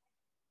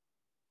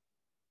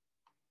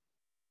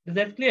 Is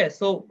that clear?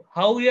 So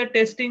how we are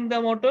testing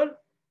the motor?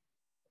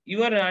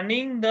 You are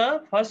running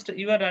the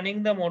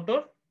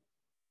motor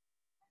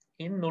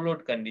in no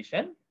load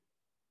condition.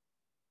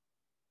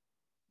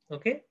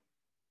 Okay.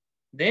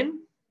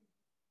 Then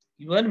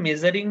you are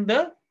measuring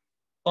the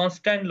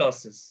constant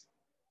losses.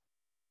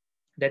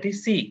 That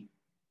is C.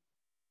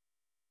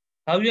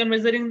 How you are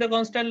measuring the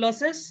constant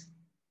losses?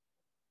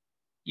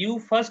 You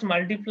first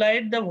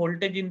multiplied the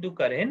voltage into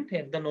current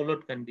at the no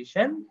load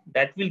condition.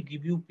 That will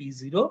give you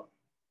P0.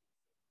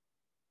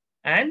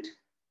 And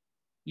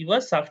you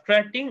are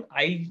subtracting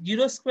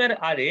I0 square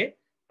RA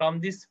from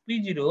this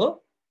P0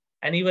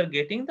 and you are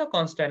getting the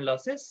constant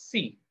losses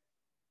C.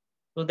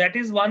 So that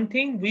is one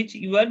thing which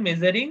you are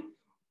measuring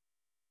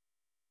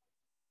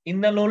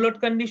in the no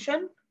load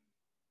condition.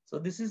 So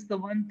this is the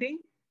one thing,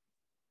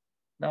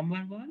 number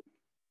one.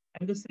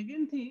 And the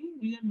second thing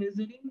we are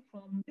measuring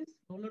from this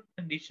no load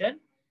condition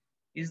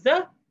is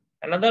the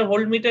another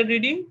voltmeter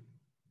reading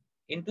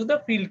into the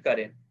field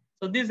current.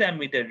 So this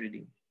ammeter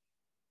reading.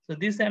 So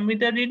this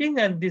ammeter reading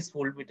and this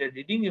voltmeter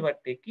reading you are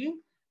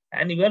taking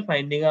and you are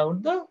finding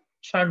out the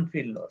shunt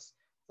field loss.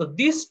 So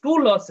these two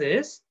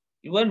losses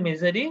you are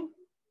measuring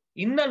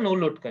in the no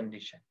load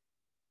condition.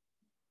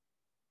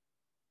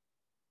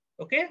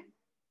 Okay.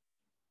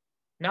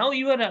 Now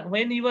you are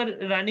when you are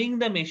running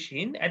the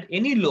machine at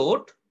any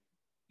load,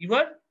 you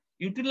are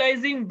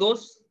utilizing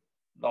those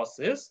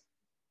losses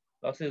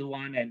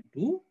 1 and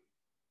 2.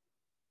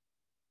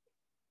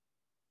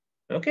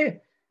 Okay.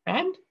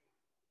 And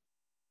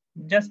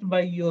just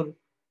by your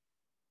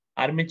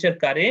armature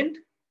current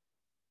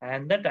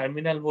and the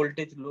terminal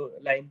voltage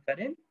line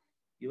current,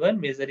 you are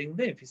measuring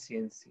the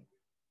efficiency.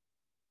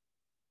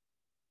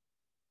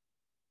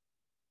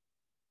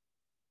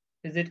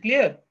 Is it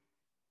clear?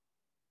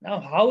 Now,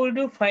 how would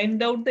you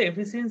find out the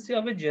efficiency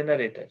of a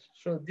generator?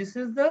 So this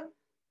is the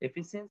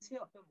efficiency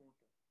of a motor.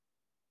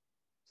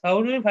 So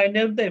how do we find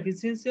out the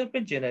efficiency of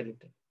a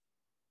generator?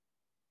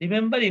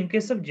 Remember, in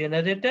case of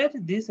generator,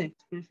 this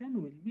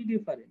expression will be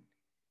different.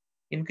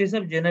 In case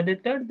of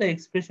generator, the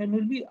expression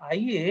will be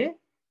IA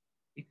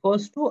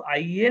equals to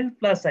IL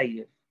plus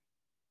IF.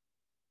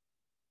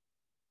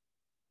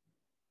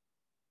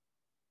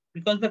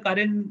 Because the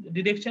current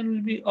direction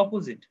will be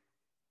opposite.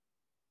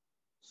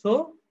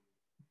 So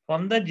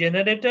from the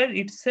generator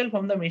itself,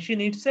 from the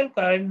machine itself,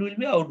 current will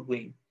be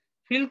outgoing.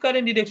 Field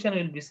current direction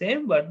will be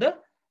same, but the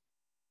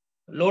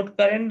load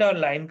current or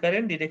line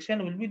current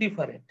direction will be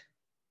different.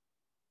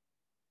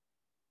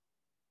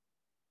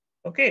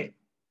 Okay.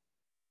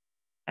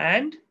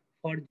 And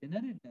for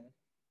generator,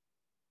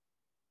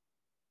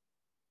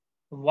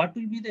 what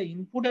will be the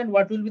input and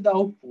what will be the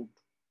output?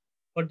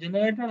 For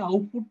generator,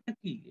 output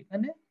কি?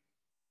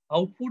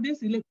 Output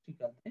is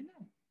electrical.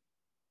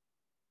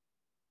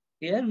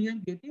 Here we are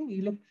getting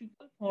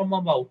electrical form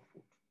of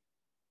output.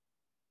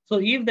 So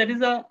if that is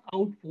the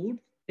output,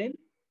 then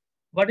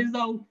what is the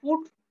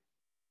output?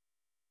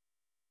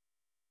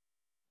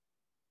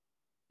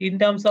 In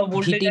terms of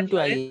voltage VT and into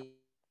current.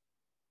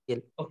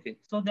 IL. Okay,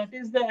 so that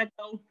is the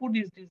output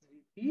is this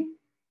VT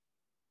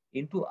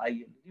into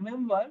IL.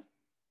 Remember,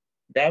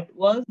 that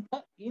was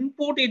the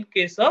input in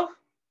case of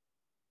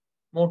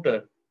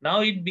motor.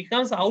 Now it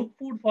becomes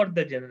output for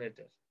the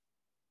generator.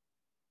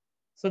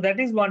 So that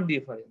is one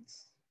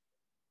difference.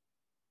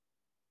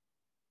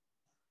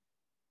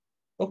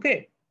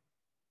 Okay.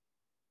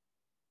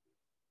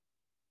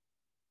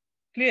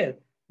 Clear.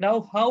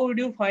 Now, how would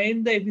you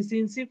find the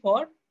efficiency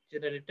for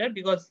generator?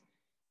 Because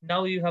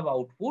now you have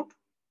output.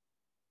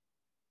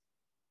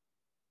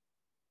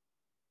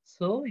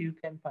 So you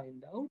can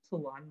find out. So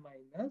 1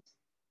 minus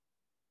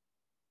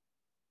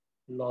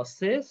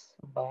losses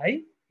by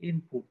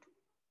input.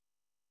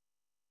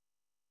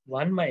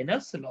 1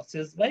 minus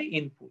losses by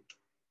input.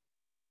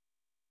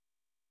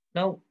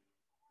 Now,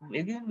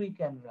 again we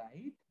can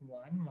write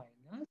 1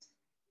 minus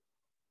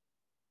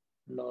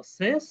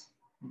losses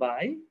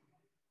by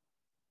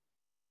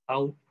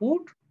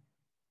output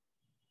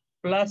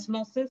plus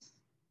losses.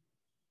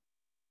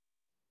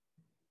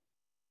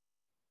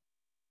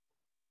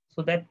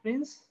 So that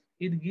means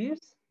it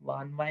gives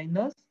 1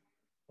 minus,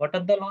 what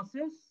are the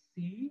losses?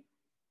 C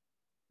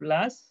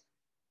plus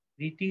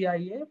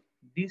VTIF.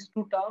 These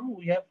two terms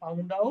we have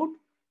found out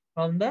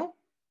from the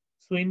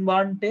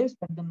Swinburne test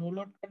at the no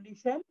load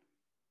condition.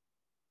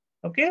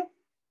 Okay.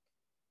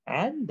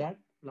 And that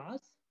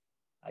plus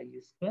I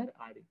square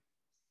RA.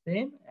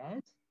 Same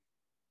as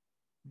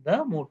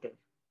the motor.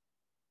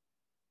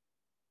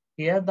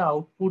 Here the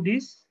output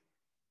is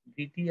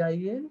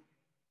VTIL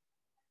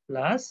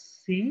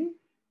plus C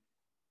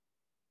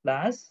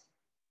plus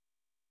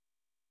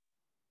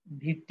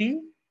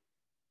VTIF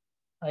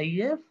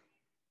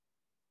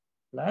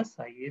plus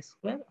IA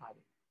square RA.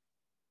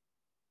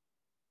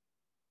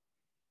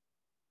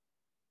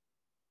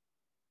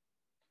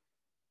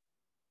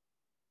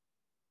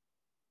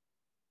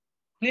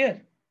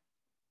 Clear?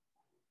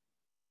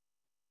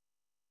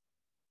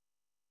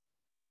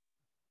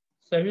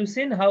 So have you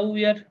seen how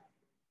we are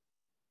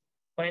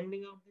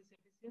finding out this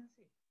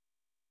efficiency?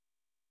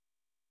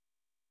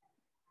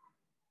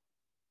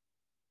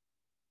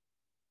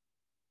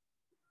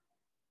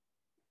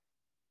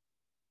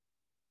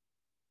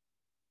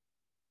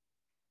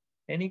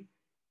 Any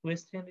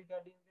question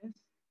regarding this?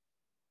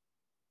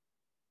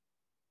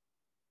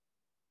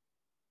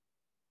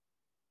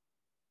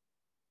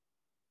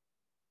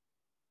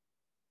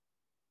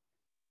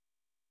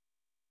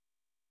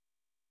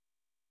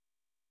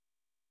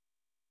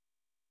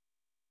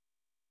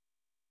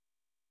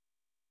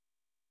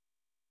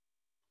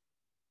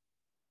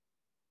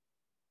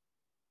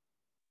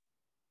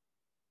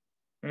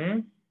 Hmm?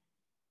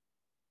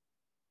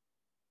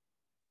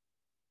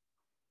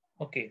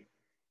 Okay.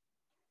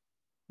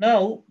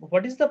 Now,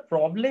 what is the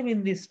problem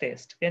in this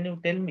test? Can you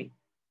tell me?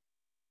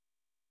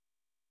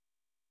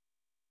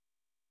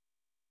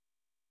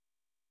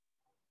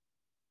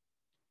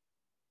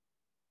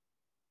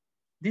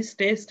 This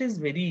test is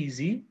very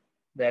easy.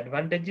 The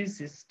advantage is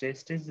this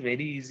test is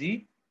very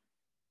easy.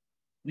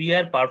 We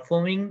are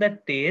performing the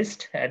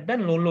test at the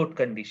no load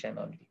condition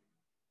only.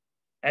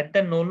 At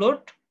the no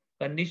load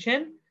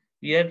condition,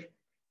 we are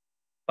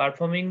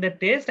performing the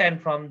test,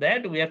 and from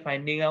that we are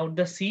finding out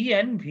the C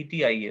and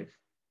VTIF,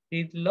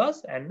 field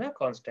loss and the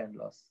constant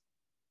loss.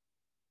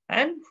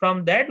 And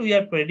from that we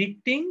are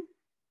predicting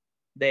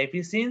the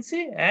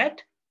efficiency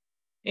at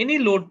any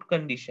load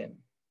condition,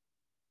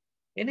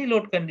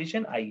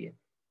 IF.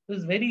 So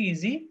it's very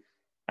easy.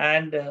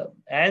 And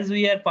as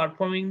we are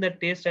performing the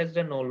test as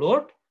the no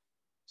load,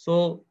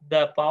 so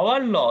the power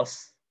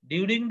loss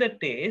during the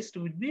test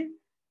would be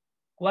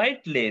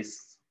quite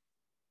less.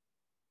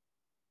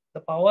 The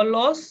power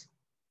loss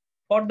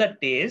for the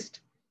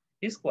test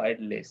is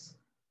quite less.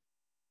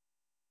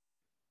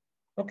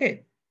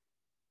 Okay.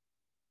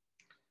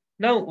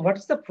 Now,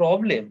 what's the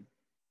problem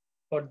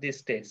for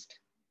this test?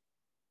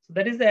 So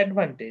that is the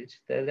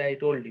advantage that I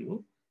told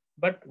you.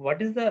 But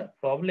what is the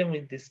problem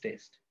with this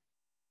test?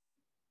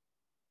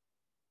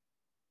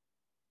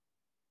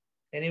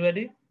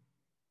 Anybody?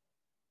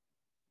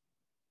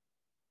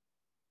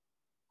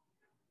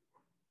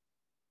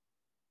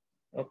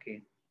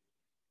 Okay.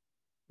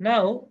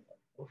 Now,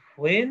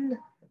 when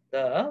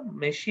the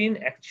machine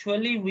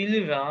actually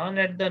will run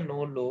at the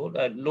no load,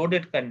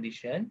 loaded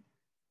condition,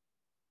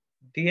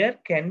 there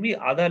can be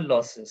other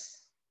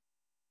losses,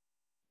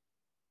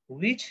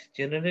 which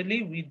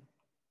generally we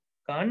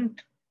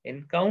can't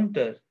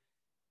encounter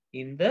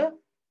in the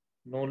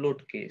no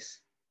load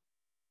case,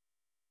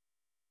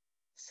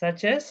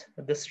 such as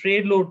the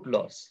stray load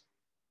loss.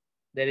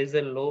 There is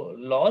a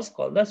loss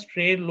called the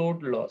stray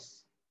load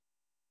loss.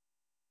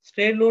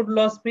 Stray load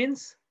loss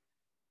means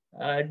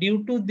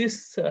due to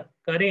this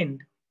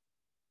current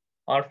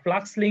or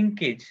flux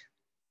linkage,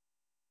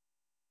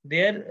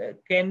 there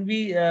can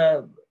be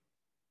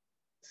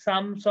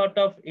some sort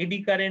of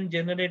eddy current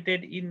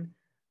generated in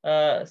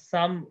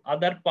some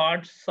other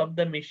parts of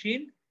the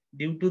machine.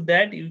 Due to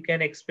that, you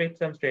can expect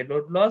some stray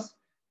load loss.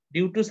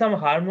 Due to some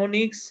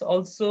harmonics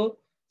also,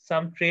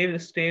 some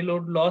stray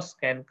load loss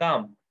can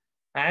come.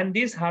 And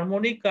this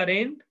harmonic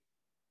current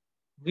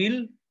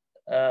will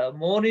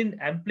more in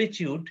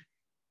amplitude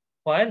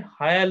while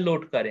higher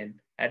load current.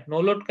 At no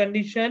load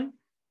condition,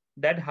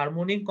 that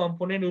harmonic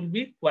component will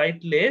be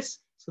quite less.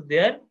 So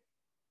their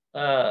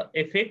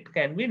effect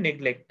can be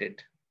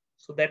neglected.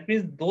 So that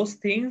means those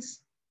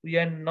things we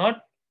are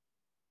not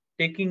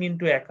taking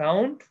into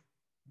account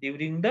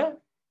during the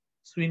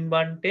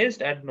Swinburne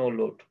test at no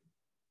load.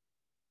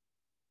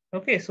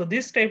 Okay, so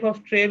this type of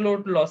stray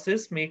load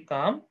losses may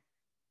come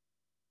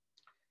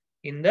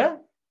in the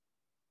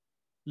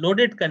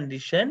loaded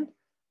condition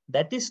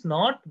that is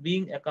not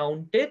being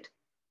accounted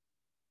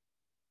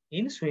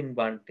in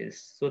Swinburne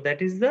test. So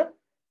that is the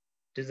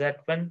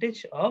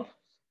disadvantage of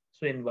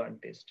Swinburne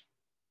test.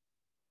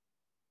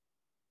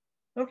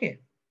 Okay,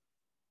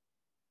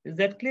 is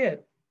that clear?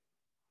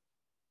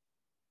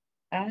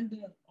 And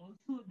also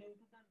due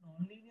to the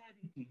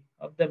nonlinearity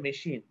of the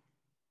machine,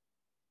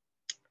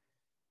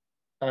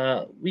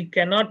 we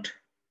cannot,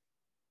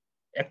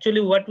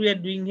 actually what we are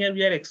doing here,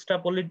 we are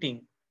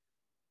extrapolating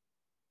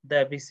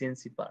the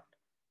efficiency part.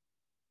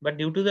 But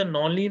due to the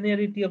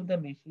nonlinearity of the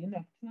machine,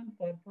 actual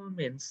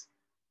performance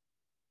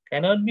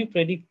cannot be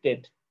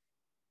predicted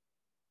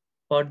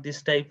for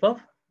this type of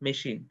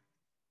machine.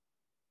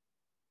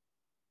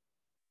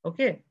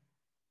 Okay.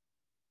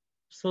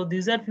 So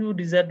these are few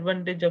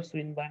disadvantages of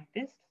Swinburne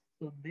test.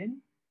 So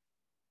then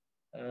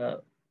uh,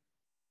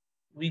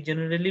 we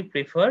generally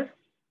prefer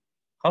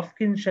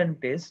Hopkinson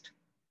test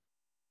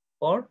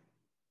for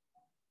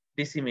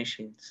DC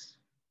machines,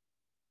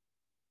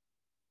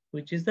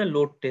 which is the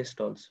load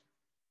test also.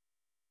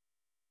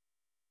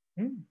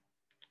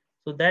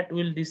 So that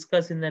we'll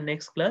discuss in the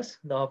next class,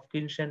 the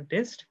Hopkinson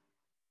test.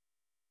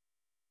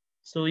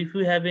 So if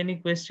you have any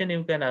question,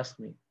 you can ask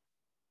me.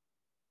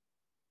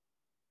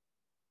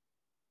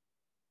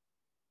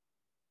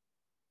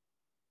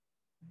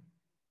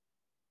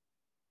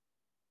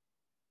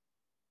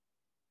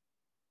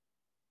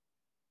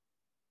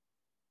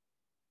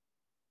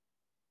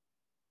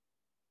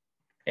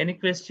 Any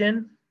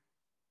question?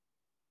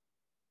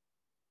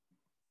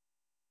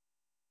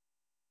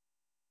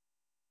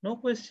 No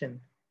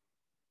question.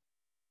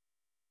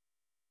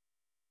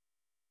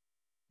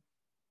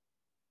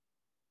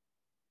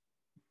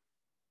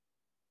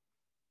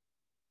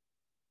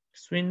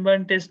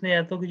 Swinburne test নিয়ে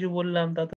এত কিছু বললাম তা তো